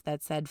influence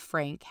that said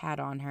Frank had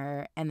on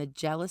her and the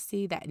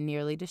jealousy that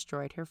nearly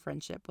destroyed her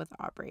friendship with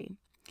Aubrey.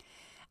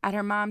 At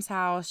her mom's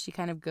house, she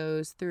kind of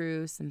goes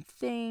through some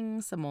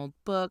things, some old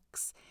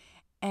books,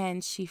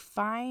 and she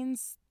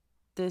finds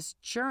this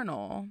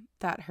journal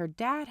that her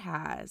dad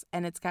has,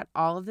 and it's got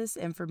all of this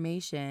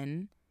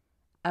information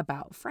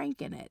about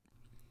Frank in it.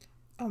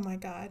 Oh my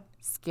God.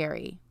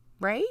 Scary,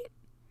 right?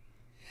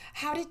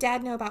 How did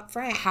Dad know about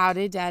Frank? I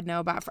need to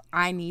know.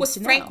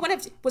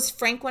 Was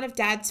Frank one of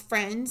Dad's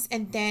friends,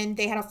 and then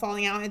they had a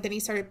falling out, and then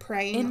he started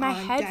preying in my on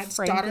head, Dad's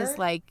Frank daughter? is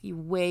like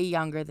way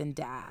younger than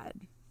Dad,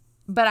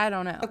 but I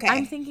don't know. Okay.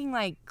 I'm thinking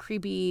like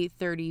creepy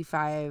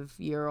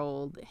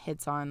 35-year-old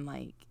hits on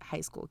like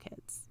high school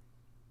kids.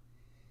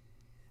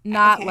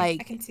 Not okay,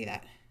 like I can see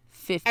that.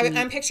 50.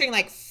 I'm picturing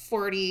like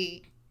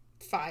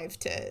 45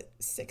 to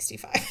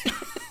 65.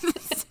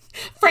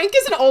 Frank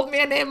is an old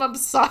man name. I'm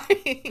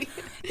sorry.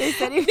 They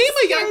said Name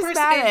a young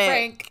person named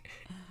Frank.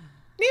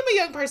 Name a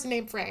young person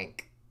named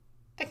Frank.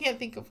 I can't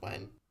think of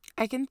one.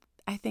 I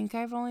think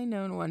I've only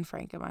known one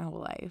Frank in my whole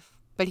life,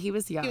 but he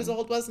was young. He was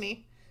old, wasn't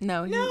he?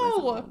 No, he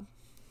wasn't old.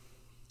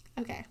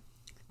 Okay.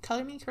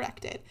 Color me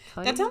corrected.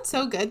 That sounds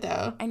so good,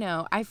 though. I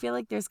know. I feel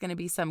like there's going to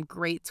be some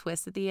great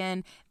twist at the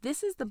end.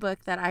 This is the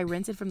book that I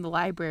rented from the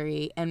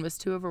library and was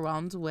too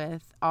overwhelmed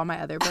with all my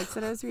other books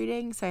that I was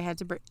reading, so I had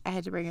to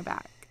bring it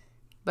back.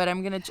 But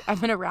I'm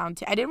gonna round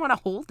two. I didn't want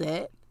to hold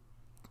it.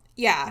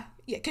 Yeah,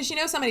 because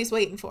somebody's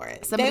waiting for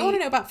it. They want to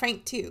know about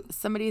Frank too.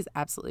 Somebody is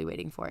absolutely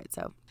waiting for it.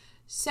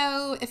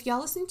 So if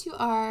y'all listen to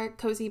our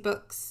Cozy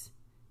Books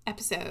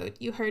episode,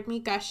 you heard me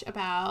gush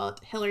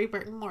about Hilary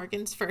Burton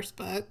Morgan's first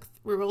book,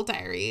 Rural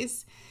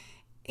Diaries.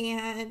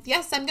 And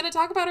yes, I'm going to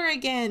talk about her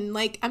again.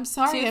 Like, I'm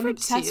sorry, I'm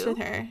obsessed with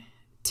her.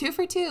 2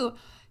 for 2.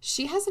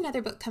 She has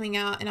another book coming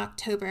out in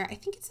October. I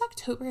think it's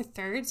October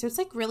 3rd, so it's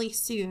like really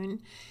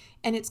soon.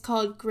 And it's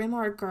called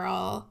Grimoire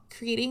Girl,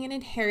 Creating an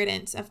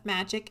Inheritance of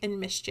Magic and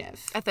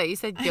Mischief. I thought you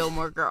said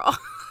Gilmore Girl.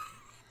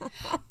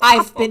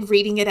 I've been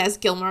reading it as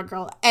Gilmore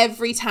Girl.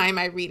 Every time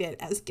I read it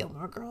as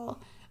Gilmore Girl.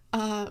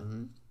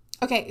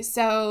 Okay,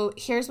 so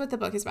here's what the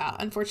book is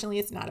about. Unfortunately,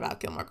 it's not about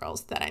Gilmore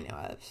Girls that I know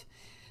of.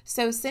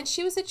 So since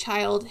she was a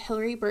child,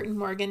 Hilary Burton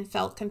Morgan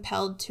felt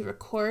compelled to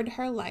record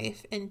her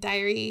life in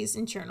diaries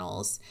and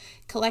journals,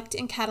 collect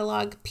and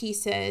catalog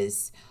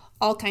pieces,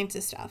 all kinds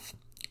of stuff.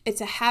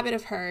 It's a habit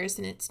of hers,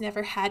 and it's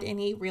never had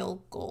any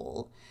real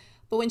goal.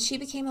 But when she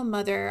became a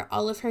mother,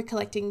 all of her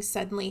collecting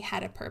suddenly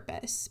had a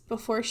purpose.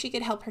 Before she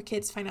could help her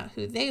kids find out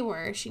who they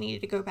were, she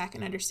needed to go back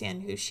and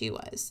understand who she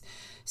was.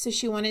 So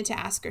she wanted to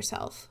ask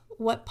herself,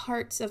 what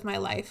parts of my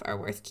life are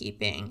worth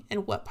keeping,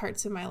 and what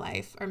parts of my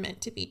life are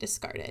meant to be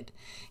discarded,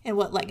 and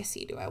what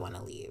legacy do I want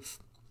to leave?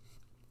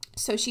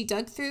 So she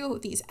dug through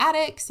these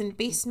attics and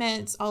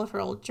basements, all of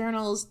her old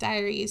journals,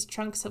 diaries,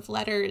 trunks of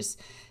letters,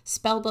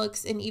 spell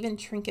books, and even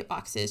trinket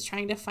boxes,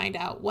 trying to find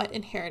out what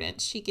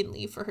inheritance she can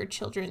leave for her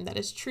children that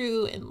is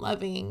true and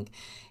loving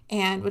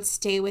and would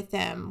stay with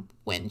them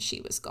when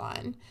she was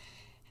gone.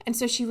 And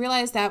so she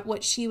realized that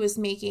what she was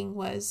making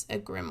was a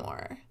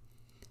grimoire.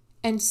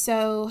 And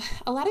so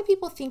a lot of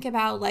people think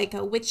about like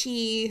a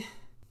witchy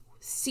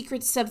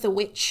Secrets of the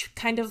Witch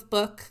kind of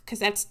book, because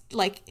that's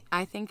like...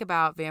 I think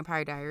about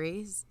Vampire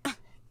Diaries.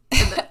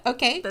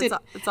 Okay. That's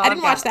all I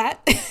didn't watch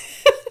that.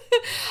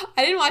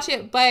 I didn't watch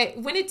it, but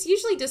when it's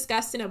usually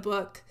discussed in a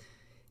book,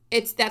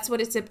 it's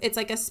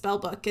like a spell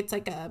book. It's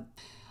like a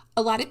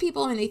lot of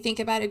people, when they think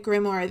about a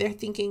grimoire, they're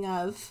thinking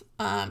of,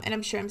 and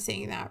I'm sure I'm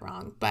saying that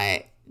wrong,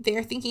 but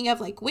they're thinking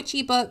of like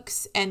witchy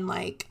books and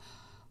like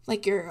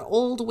your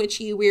old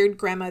witchy weird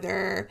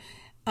grandmother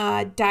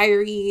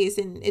diaries,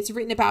 and it's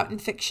written about in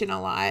fiction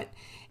a lot.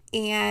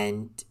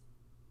 And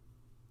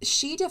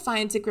she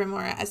defines a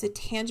grimoire as a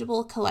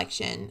tangible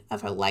collection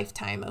of her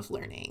lifetime of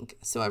learning.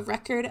 So a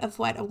record of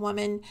what a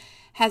woman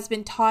has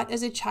been taught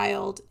as a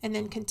child and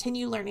then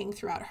continue learning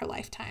throughout her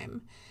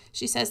lifetime.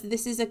 She says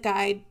this is a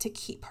guide to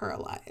keep her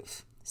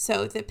alive.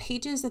 So the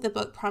pages of the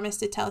book promise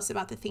to tell us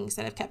about the things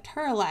that have kept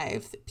her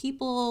alive, the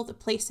people, the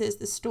places,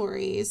 the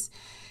stories.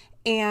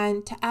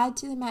 And to add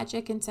to the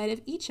magic inside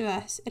of each of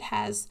us, it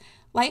has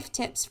life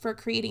tips for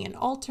creating an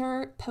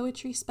altar,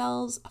 poetry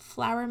spells,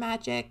 flower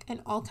magic,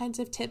 and all kinds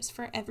of tips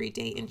for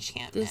everyday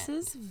enchantment. This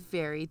is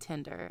very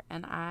tender,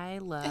 and I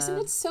love... Isn't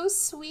it so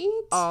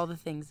sweet? All the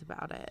things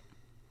about it.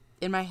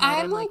 In my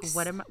head, I'm like,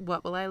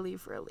 what will I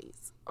leave for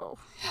Elise? Oh.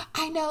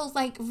 I know,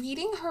 like,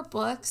 reading her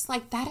books,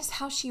 like, that is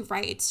how she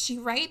writes.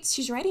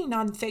 She's writing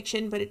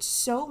nonfiction, but it's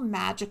so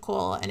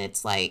magical, and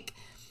it's like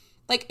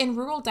in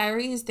Rural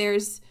Diaries,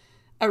 there's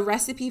a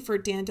recipe for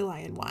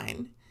dandelion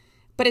wine.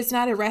 But it's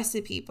not a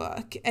recipe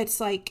book. It's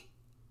like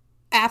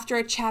after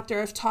a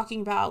chapter of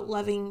talking about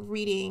loving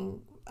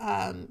reading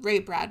Ray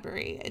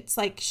Bradbury, it's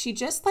like she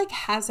just like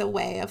has a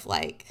way of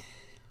like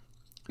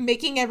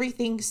making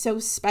everything so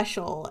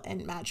special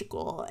and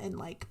magical and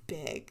like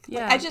big.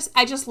 Yeah. Like,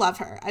 I just love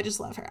her.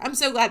 I'm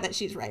so glad that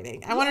she's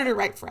writing. I want her to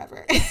write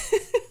forever.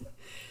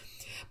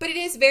 But it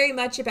is very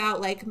much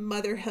about like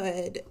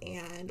motherhood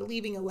and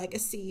leaving a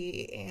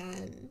legacy,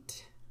 and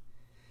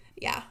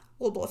yeah.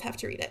 We'll both have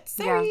to read it.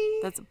 Sorry. Yeah,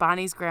 that's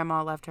Bonnie's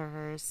grandma left her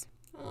hers.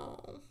 Oh,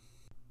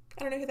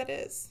 I don't know who that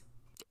is.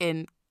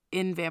 In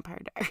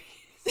Vampire Diaries.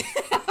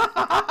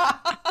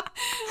 I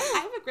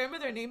have a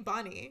grandmother named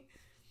Bonnie.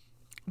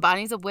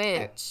 Bonnie's a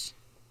witch.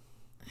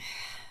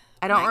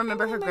 I don't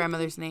remember her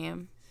grandmother's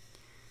name.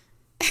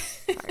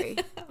 Sorry.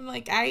 I'm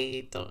like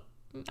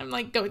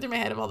going through my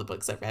head of all the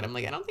books I've read. I'm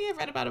like, I don't think I've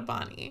read about a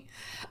Bonnie.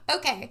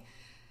 Okay.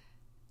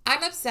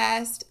 I'm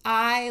obsessed.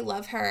 I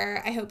love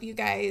her. I hope you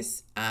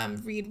guys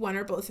read one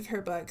or both of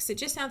her books. It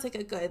just sounds like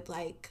a good,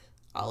 like,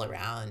 all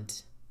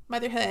around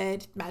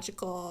motherhood,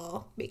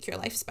 magical, make your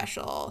life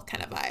special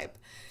kind of vibe.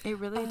 It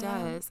really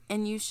does.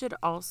 And you should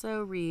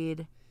also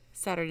read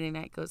Saturday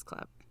Night Ghost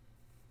Club.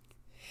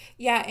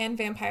 Yeah, and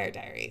Vampire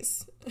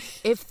Diaries.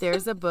 If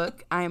there's a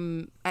book,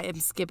 I'm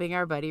skipping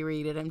our buddy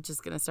read, and I'm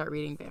just going to start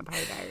reading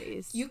Vampire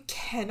Diaries. You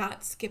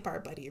cannot skip our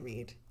buddy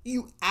read.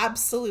 You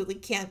absolutely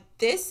can't.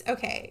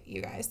 Okay,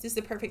 you guys, this is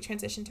the perfect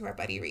transition to our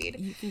buddy read.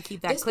 You can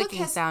keep that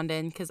clicking sound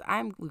in, because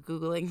I'm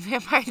Googling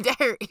Vampire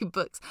Diary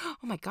books. Oh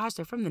my gosh,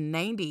 they're from the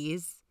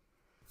 90s.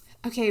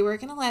 Okay, we're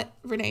going to let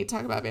Renee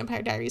talk about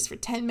Vampire Diaries for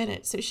 10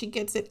 minutes so she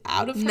gets it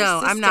out of her system. No,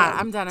 I'm not.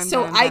 I'm done.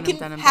 So I can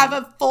have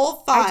a full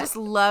thought. I just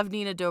love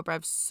Nina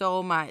Dobrev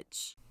so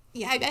much.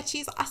 Yeah, I bet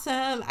she's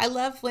awesome. I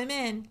love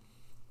women.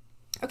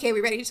 Okay,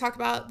 we ready to talk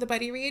about the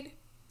buddy read?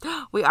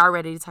 We are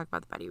ready to talk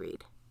about the buddy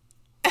read.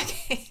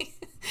 Okay.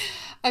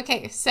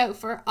 Okay, so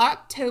for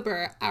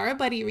October, our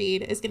buddy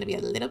read is going to be a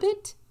little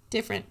bit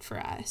different for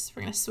us.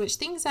 We're going to switch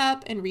things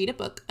up and read a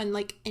book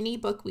unlike any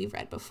book we've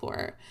read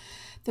before.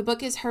 The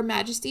book is Her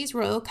Majesty's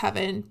Royal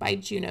Coven by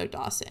Juno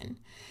Dawson.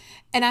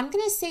 And I'm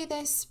going to say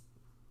this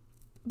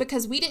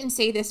because we didn't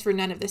say this for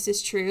None of This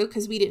Is True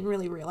because we didn't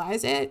really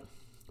realize it.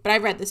 But I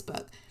read this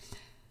book,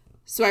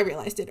 so I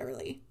realized it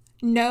early.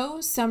 No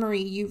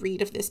summary you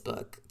read of this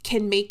book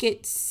can make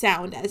it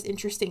sound as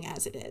interesting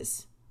as it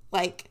is.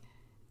 Like,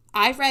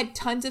 I've read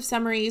tons of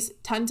summaries,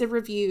 tons of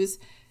reviews.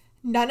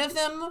 None of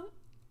them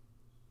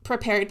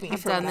prepared me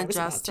for what I was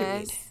about to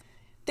read.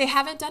 They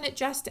haven't done it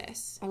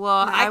justice.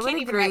 Well, No, I can't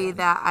would even write agree one.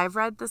 that I've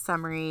read the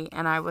summary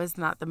and I was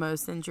not the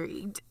most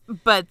intrigued.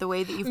 But the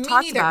way that you've Me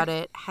talked neither. about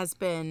it has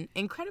been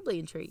incredibly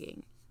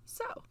intriguing.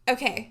 So,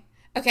 Okay.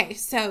 Okay,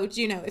 so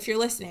Juno, if you're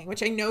listening,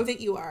 which I know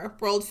that you are,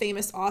 world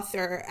famous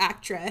author,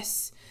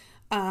 actress,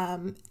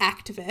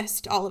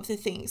 activist, all of the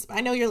things. But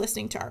I know you're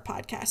listening to our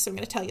podcast, so I'm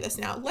going to tell you this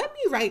now. Let me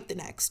write the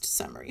next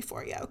summary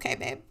for you, okay,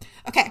 babe?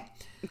 Okay.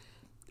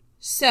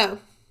 So,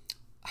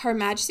 Her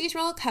Majesty's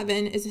Royal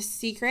Coven is a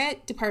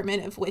secret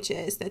department of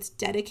witches that's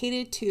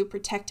dedicated to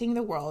protecting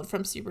the world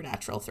from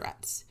supernatural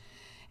threats.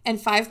 And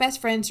 5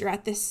 best friends are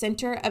at the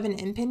center of an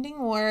impending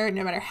war,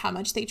 no matter how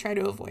much they try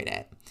to avoid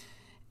it.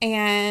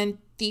 And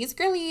these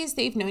girlies,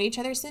 they've known each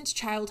other since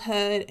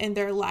childhood, and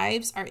their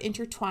lives are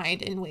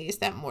intertwined in ways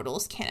that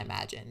mortals can't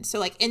imagine. So,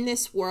 like, in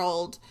this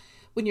world,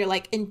 when you're,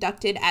 like,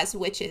 inducted as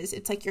witches,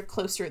 it's like you're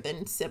closer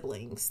than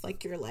siblings.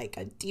 Like, you're, like,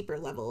 a deeper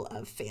level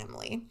of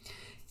family.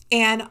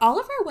 And all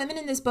of our women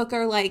in this book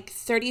are, like,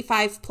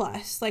 35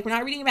 plus. Like, we're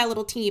not reading about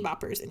little teeny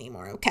boppers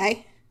anymore,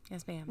 okay?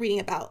 yes, ma'am. Reading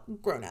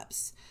about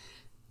grown-ups.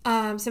 So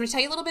I'm going to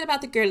tell you a little bit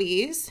about the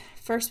girlies.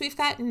 First, we've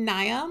got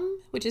Niam,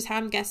 which is how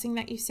I'm guessing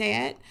that you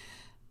say it.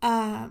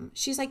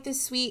 She's like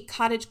this sweet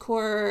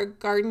cottagecore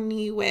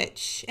garden-y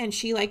witch, and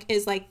she like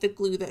is like the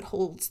glue that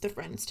holds the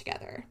friends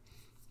together.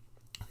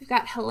 We've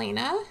got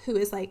Helena, who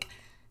is like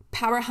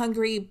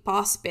power-hungry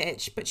boss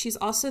bitch, but she's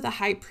also the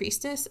high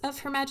priestess of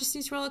Her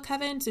Majesty's Royal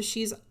Coven, so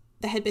she's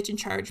the head bitch in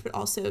charge, but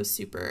also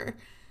super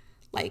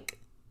like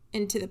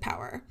into the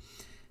power.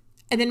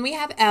 And then we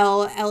have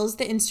Elle. Elle's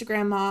the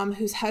Instagram mom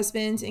whose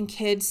husbands and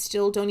kids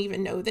still don't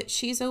even know that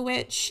she's a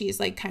witch.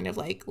 She's like kind of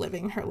like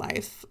living her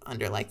life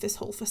under like this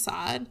whole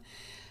facade.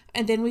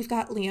 And then we've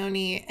got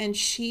Leonie, and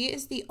she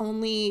is the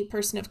only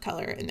person of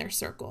color in their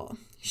circle.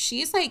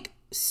 She's like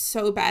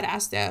so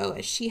badass though.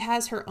 She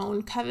has her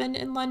own coven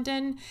in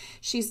London.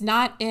 She's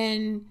not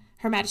in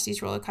Her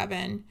Majesty's Royal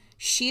Coven.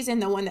 She's in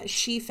the one that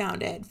she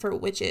founded for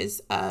witches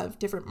of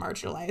different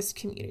marginalized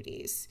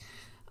communities.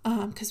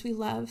 Because we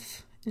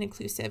love an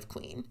inclusive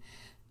queen.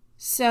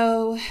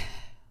 So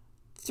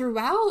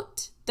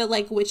throughout the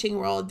like witching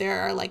world,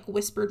 there are like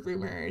whispered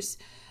rumors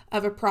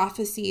of a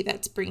prophecy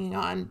that's bringing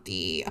on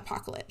the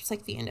apocalypse,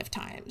 like the end of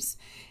times.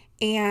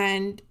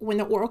 And when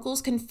the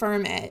oracles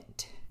confirm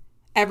it,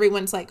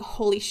 everyone's like,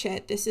 holy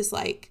shit, this is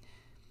like,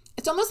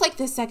 it's almost like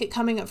the second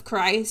coming of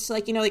Christ.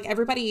 Like, you know, like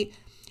everybody,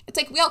 it's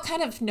like we all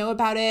kind of know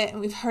about it and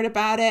we've heard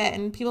about it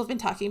and people have been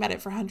talking about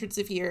it for hundreds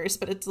of years,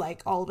 but it's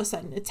like all of a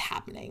sudden it's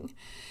happening.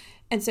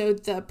 And so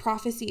the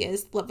prophecy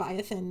is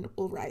Leviathan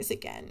will rise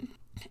again.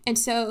 And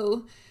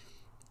so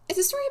it's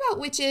a story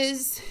about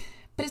witches,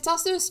 but it's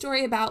also a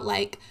story about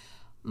like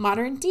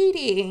modern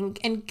dating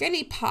and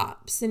girly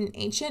pops and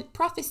ancient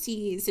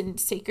prophecies and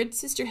sacred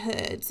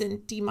sisterhoods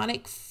and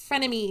demonic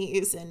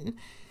frenemies and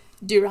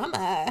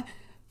drama.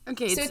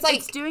 Okay, so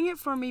it's doing it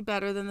for me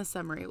better than the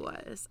summary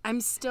was.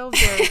 I'm still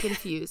very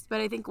confused, but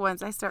I think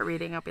once I start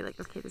reading, I'll be like,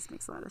 okay, this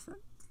makes a lot of sense.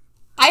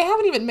 I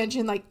haven't even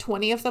mentioned like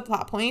 20 of the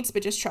plot points,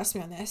 but just trust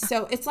me on this.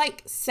 So it's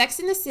like Sex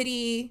in the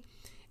City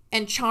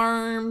and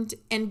Charmed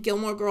and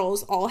Gilmore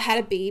Girls all had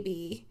a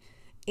baby,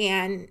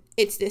 and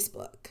it's this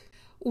book.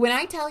 When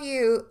I tell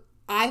you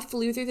I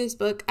flew through this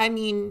book, I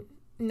mean,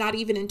 not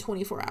even in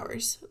 24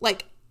 hours.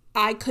 Like,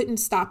 I couldn't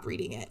stop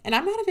reading it. And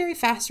I'm not a very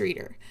fast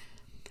reader.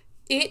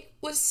 It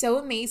was so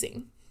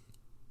amazing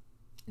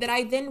that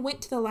I then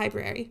went to the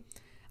library.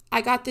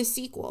 I got the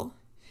sequel.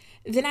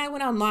 Then I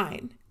went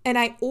online and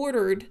I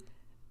ordered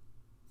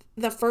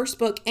the first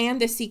book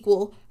and the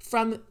sequel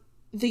from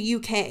the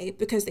UK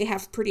because they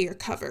have prettier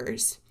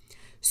covers.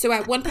 So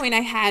at one point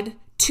I had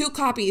 2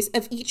 copies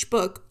of each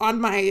book on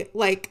my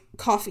like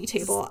coffee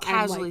table. Just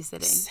casually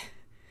sitting.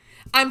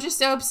 I'm just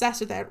so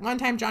obsessed with it. One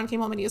time John came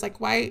home and he was like,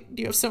 "Why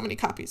do you have so many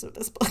copies of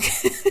this book?"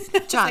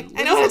 John,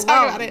 I don't want to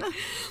talk about it.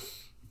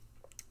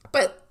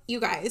 But you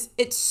guys,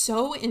 it's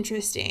so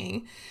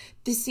interesting.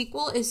 The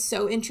sequel is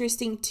so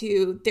interesting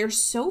too. They're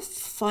so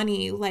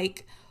funny.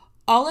 Like,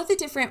 all of the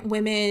different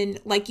women,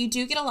 like, you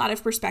do get a lot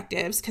of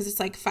perspectives because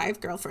it's like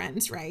 5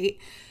 girlfriends, right?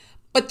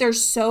 But they're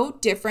so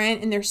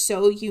different and they're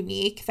so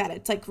unique that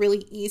it's like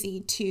really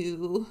easy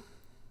to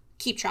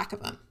keep track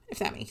of them, if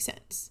that makes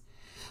sense.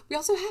 We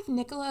also have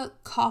Nicola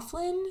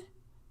Coughlan,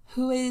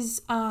 who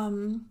is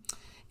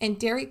in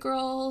Derry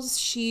Girls.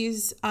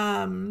 She's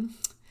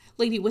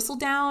Lady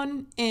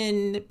Whistledown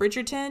in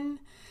Bridgerton.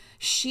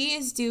 She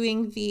is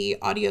doing the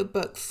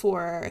audiobook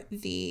for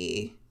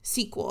the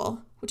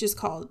sequel, which is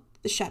called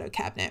The Shadow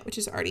Cabinet, which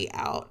is already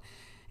out.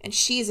 And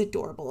she is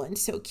adorable and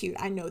so cute.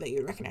 I know that you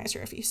would recognize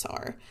her if you saw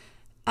her.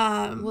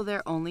 Will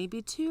there only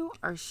be 2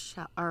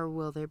 or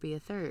will there be a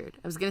third?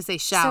 I was going to say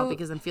shall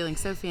because I'm feeling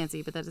so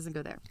fancy, but that doesn't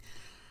go there.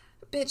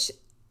 Bitch,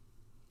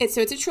 it's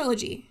a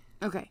trilogy.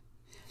 Okay.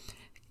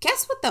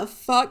 Guess what the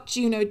fuck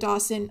Juno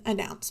Dawson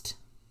announced?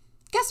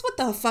 Guess what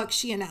the fuck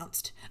she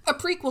announced? A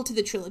prequel to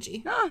the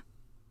trilogy. Ah.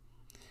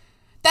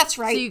 That's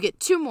right. So you get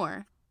 2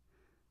 more.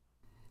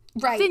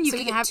 Right. Then you so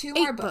can get have 2 8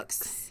 more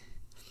books.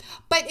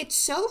 But it's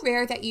so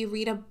rare that you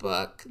read a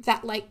book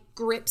that like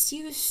grips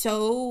you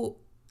so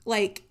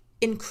like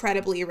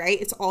incredibly, right?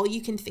 It's all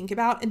you can think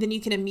about, and then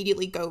you can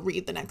immediately go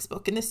read the next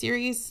book in the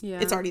series. Yeah.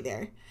 It's already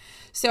there.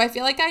 So I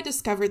feel like I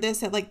discovered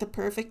this at like the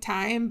perfect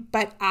time,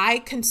 but I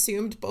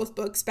consumed both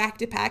books back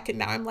to back, and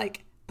now I'm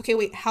like, okay,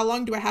 wait, how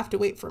long do I have to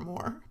wait for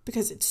more?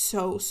 Because it's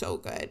so, so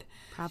good.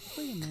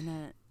 Probably a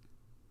minute.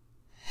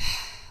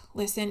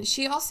 Listen,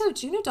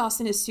 Juno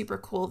Dawson is super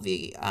cool,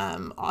 the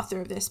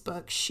author of this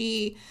book.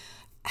 She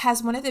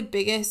has one of the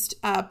biggest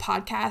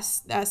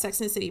podcasts, Sex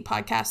and the City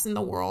podcasts in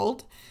the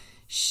world.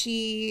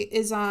 She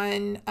is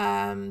on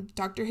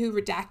Doctor Who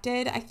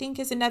Redacted, I think,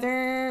 is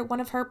another one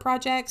of her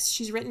projects.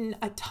 She's written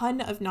a ton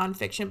of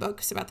nonfiction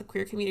books about the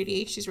queer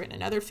community. She's written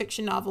another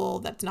fiction novel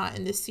that's not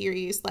in this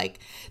series. Like,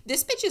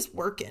 this bitch is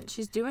working.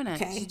 She's doing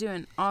it. Okay? She's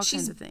doing all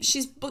kinds of things.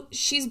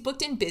 She's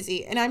booked and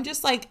busy. And I'm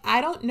just like,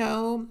 I don't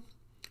know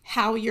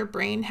how your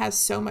brain has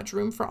so much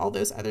room for all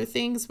those other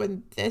things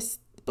when this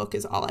book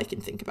is all I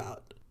can think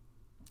about.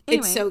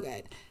 Anyway, it's so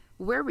good.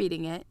 We're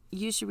reading it.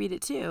 You should read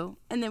it too.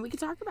 And then we can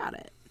talk about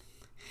it.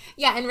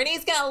 Yeah, and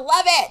Renee's gonna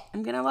love it.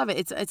 I'm gonna love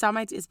it. It's on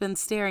my. It's been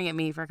staring at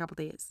me for a couple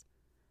days.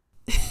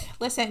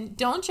 Listen,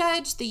 don't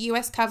judge the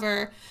U.S.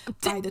 cover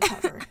by the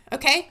cover,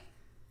 okay?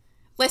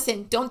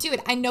 Listen, don't do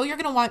it. I know you're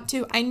gonna want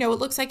to. I know it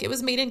looks like it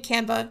was made in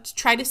Canva.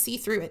 Try to see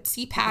through it,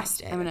 see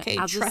past it. Okay,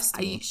 trust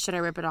me. Should I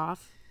rip it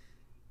off?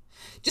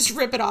 Just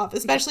rip it off,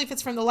 especially if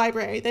it's from the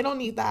library. They don't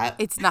need that.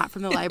 It's not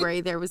from the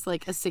library. There was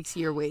like a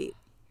 6-year wait.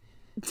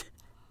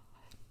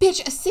 Bitch,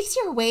 a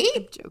 6-year wait?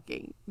 I'm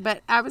joking.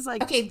 But I was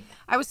like, okay,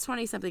 I was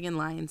 20-something in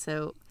line,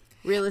 so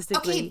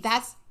realistically. Okay,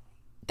 that's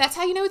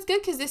how you know it's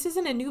good, because this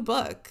isn't a new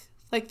book.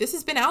 Like, this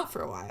has been out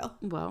for a while.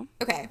 Well.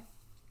 Okay.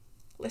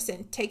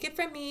 Listen, take it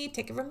from me.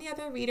 Take it from the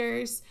other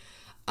readers.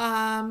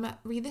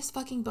 Read this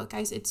fucking book,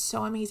 guys. It's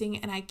so amazing,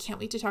 and I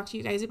can't wait to talk to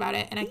you guys about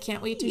it, and I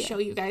can't wait to show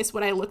you guys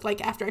what I look like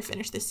after I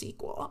finish the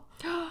sequel.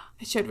 I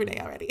showed Renee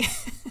already.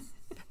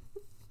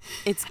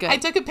 It's good. I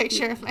took a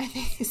picture of my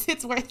face.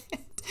 It's worth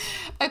it.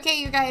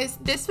 Okay, you guys,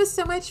 this was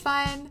so much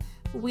fun.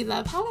 We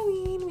love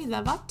Halloween. We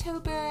love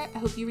October. I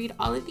hope you read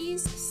all of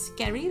these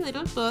scary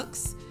little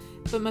books,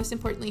 but most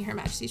importantly, Her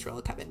Majesty's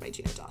Royal Coven by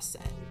Juno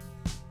Dawson.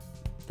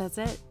 That's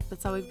it.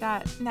 That's all we've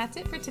got. And that's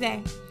it for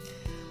today.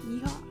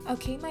 Yeehaw.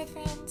 Okay, my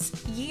friends.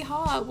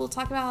 Yeehaw. We'll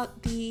talk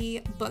about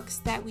the books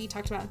that we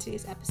talked about in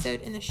today's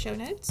episode in the show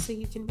notes, so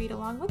you can read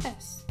along with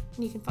us.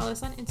 And you can follow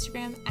us on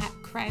Instagram at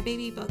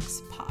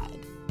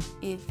CrybabyBooksPod.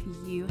 If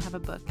you have a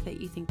book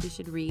that you think we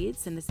should read,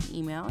 send us an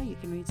email. You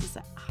can reach us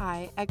at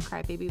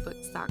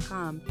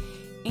hi@crybabybooks.com.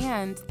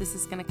 And this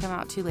is going to come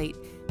out too late,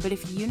 but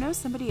if you know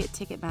somebody at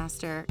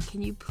Ticketmaster,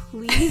 can you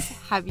please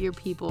have your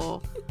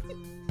people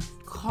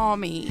call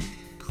me?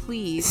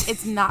 Please.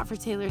 It's not for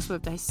Taylor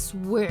Swift, I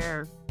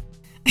swear.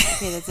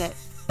 Okay, that's it.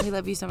 We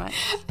love you so much.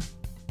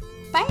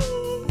 Bye.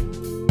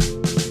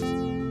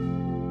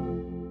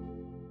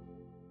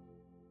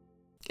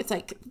 It's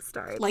like,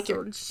 sorry, like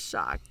you're in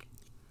shock.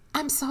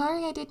 I'm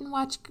sorry I didn't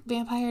watch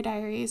Vampire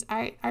Diaries.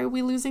 Are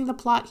we losing the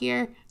plot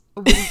here?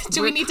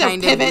 Do we need to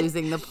pivot?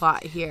 Losing the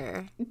plot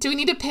here. Do we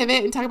need to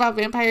pivot and talk about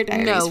Vampire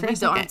Diaries? No, we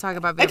don't have to talk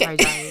about Vampire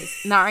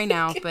Diaries. Not right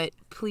now, but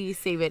please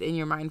save it in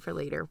your mind for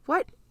later.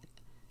 What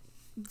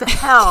the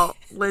hell,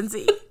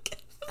 Lindsay?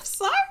 I'm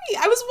sorry.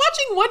 I was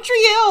watching One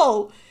Tree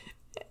Hill.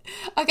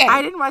 Okay.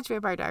 I didn't watch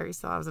Vampire Diaries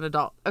till I was an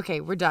adult.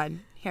 Okay, we're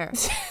done. Here.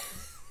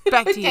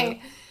 Back to you.